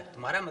सुना है.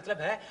 तुम्हारा मतलब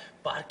है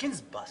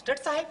पार्किंस बास्टर्ड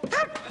साहब.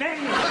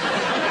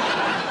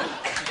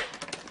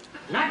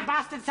 Not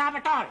bastard sahab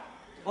at all.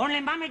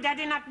 Only mommy,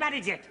 daddy not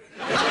married yet.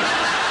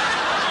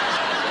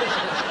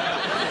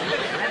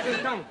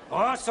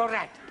 Oh, so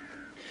right.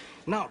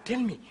 Now, tell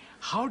me,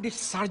 how did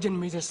Sergeant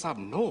Major Saab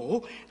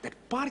know that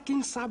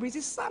Parkin Saab is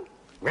his son?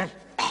 Well,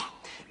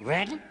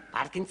 when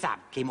Parkin Saab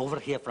came over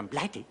here from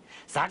Blighty,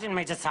 Sergeant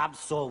Major Saab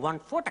saw one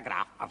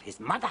photograph of his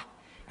mother,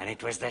 and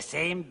it was the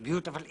same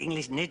beautiful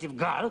English native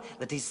girl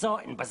that he saw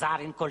in bazaar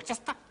in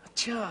Colchester.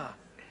 Acha.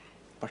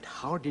 But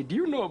how did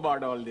you know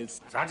about all this?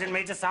 Sergeant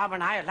Major Saab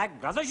and I are like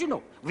brothers, you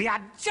know. We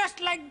are just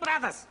like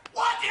brothers.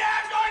 What the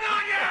hell's going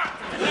on here?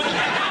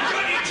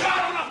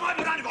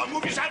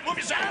 Move yourself, move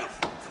yourself.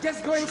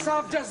 Just going,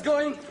 Saab, just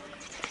going.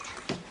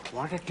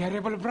 What a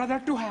terrible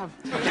brother to have.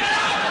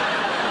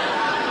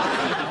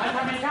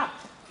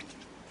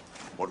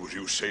 What was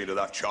you saying to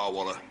that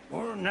charwaller?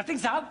 Oh, nothing,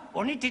 Saab.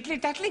 Only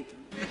tiddly-tattling.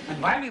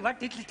 And while we were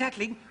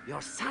tiddly-tattling,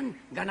 your son,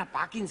 Gunner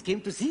Parkins,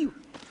 came to see you.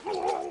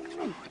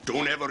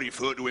 Don't ever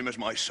refer to him as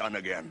my son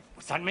again.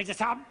 Son Major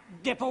Saab,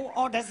 depot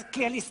orders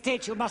clearly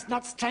state you must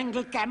not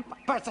strangle camp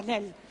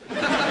personnel.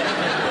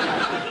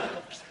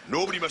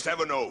 Nobody must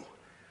ever know,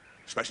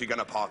 especially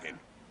Gunner Parkin.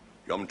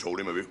 You haven't told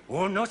him, have you?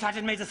 Oh, no,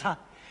 Sergeant Major Saab.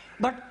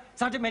 But,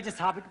 Sergeant Major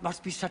Saab, it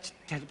must be such a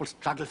terrible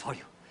struggle for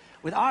you.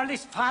 With all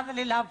this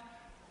fatherly love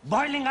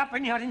boiling up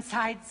in your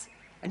insides,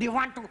 and you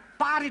want to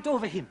pour it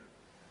over him.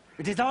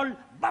 It is all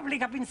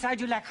bubbling up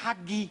inside you like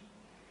hot ghee,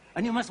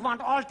 and you must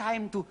want all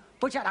time to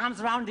put your arms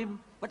around him,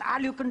 but all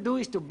you can do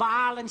is to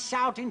bawl and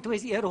shout into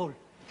his ear hole.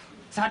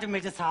 Sergeant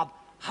Major Saab,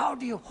 how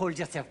do you hold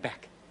yourself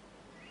back?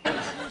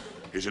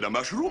 Is it a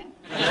mushroom?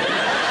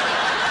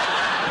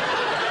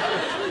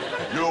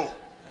 No.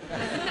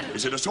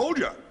 Is it a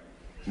soldier?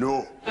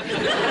 No.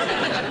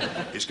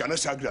 It's gonna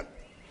Sagran.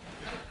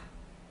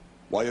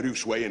 Why are you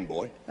swaying,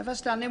 boy? If I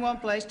stand in one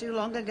place too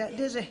long, I get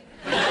dizzy.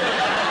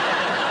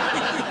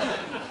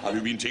 Have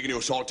you been taking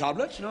your salt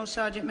tablets? No,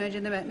 Sergeant Major,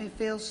 they make me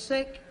feel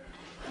sick.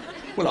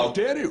 Well, how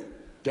dare you?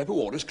 Depot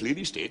orders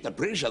clearly state that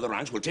British other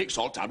ranks will take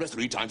salt tablets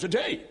 3 times a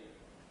day.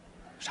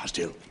 Stand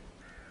still.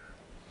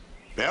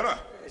 Bearer.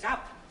 It's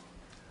up.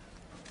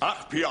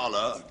 Ach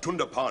Piala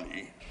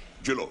Tundapani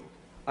Jilo.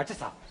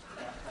 What's up?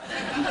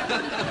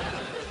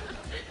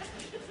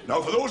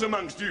 Now, for those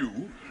amongst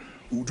you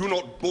who do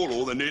not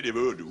borrow the native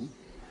Urdu,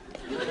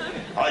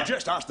 I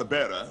just asked the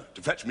bearer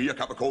to fetch me a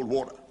cup of cold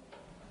water.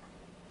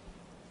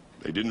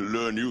 They didn't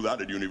learn you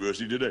that at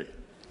university today.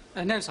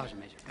 No, Sergeant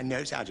Major.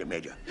 No, Sergeant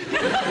Major.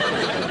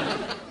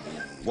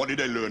 What did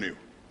they learn you?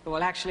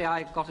 Well, actually,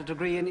 I got a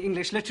degree in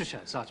English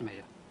literature, Sergeant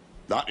Major.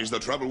 That is the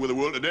trouble with the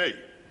world today.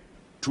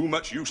 Too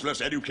much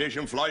useless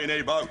education flying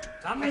about.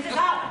 Sergeant Major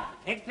Saab,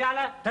 ek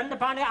pyala thanda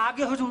paani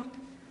aage huzur.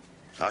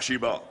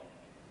 Ashiba.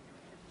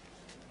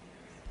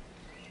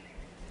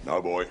 Now,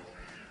 boy,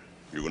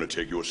 you're going to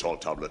take your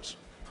salt tablets.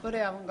 But I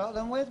haven't got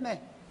them with me.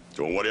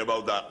 Don't worry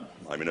about that.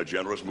 I'm in a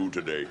generous mood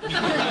today.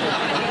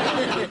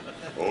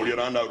 Hold your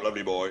hand out,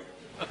 lovely boy.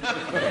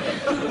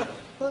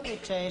 But they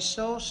taste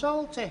so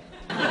salty.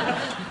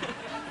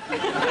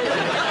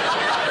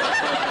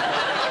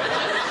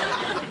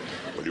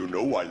 Well, you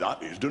know why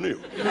that is, don't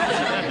you?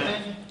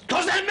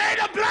 'Cause they're made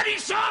of bloody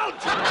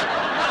salt!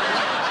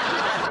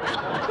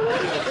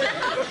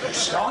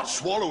 Start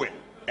swallowing.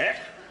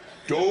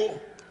 Do,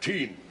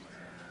 teen.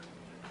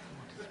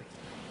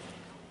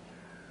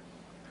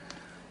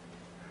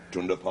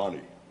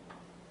 Tundapani.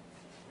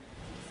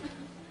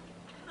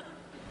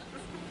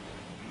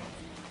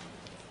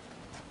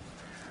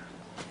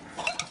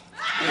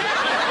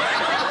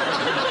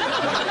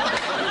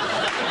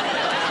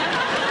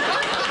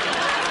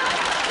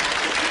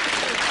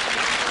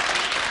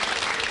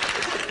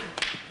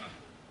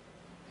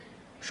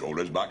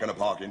 Shoulders back in a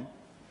parking.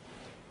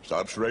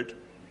 Stand up straight.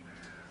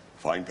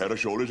 Fine pair of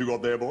shoulders you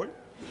got there, boy.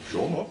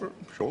 Show 'em off.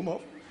 Show 'em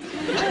off.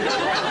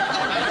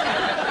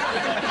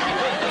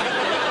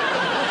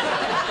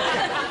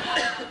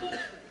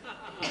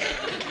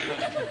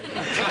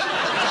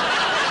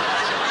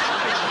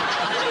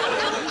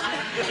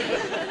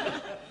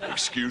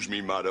 Excuse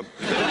me, madam.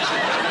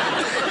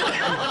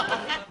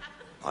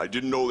 I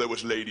didn't know there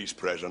was ladies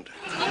present.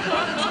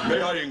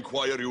 May I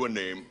inquire your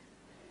name?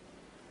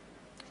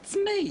 It's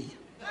me.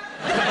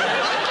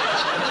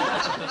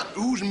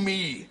 Who's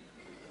me?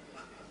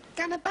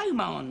 Gunner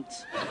Beaumont.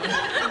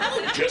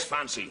 Just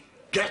fancy.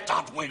 Get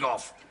that wig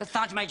off. But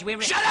Sergeant Major,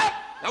 we're... Shut up!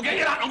 Now get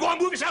your hat and go on,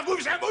 move yourself, move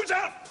yourself, move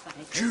yourself!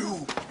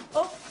 You!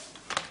 Oh.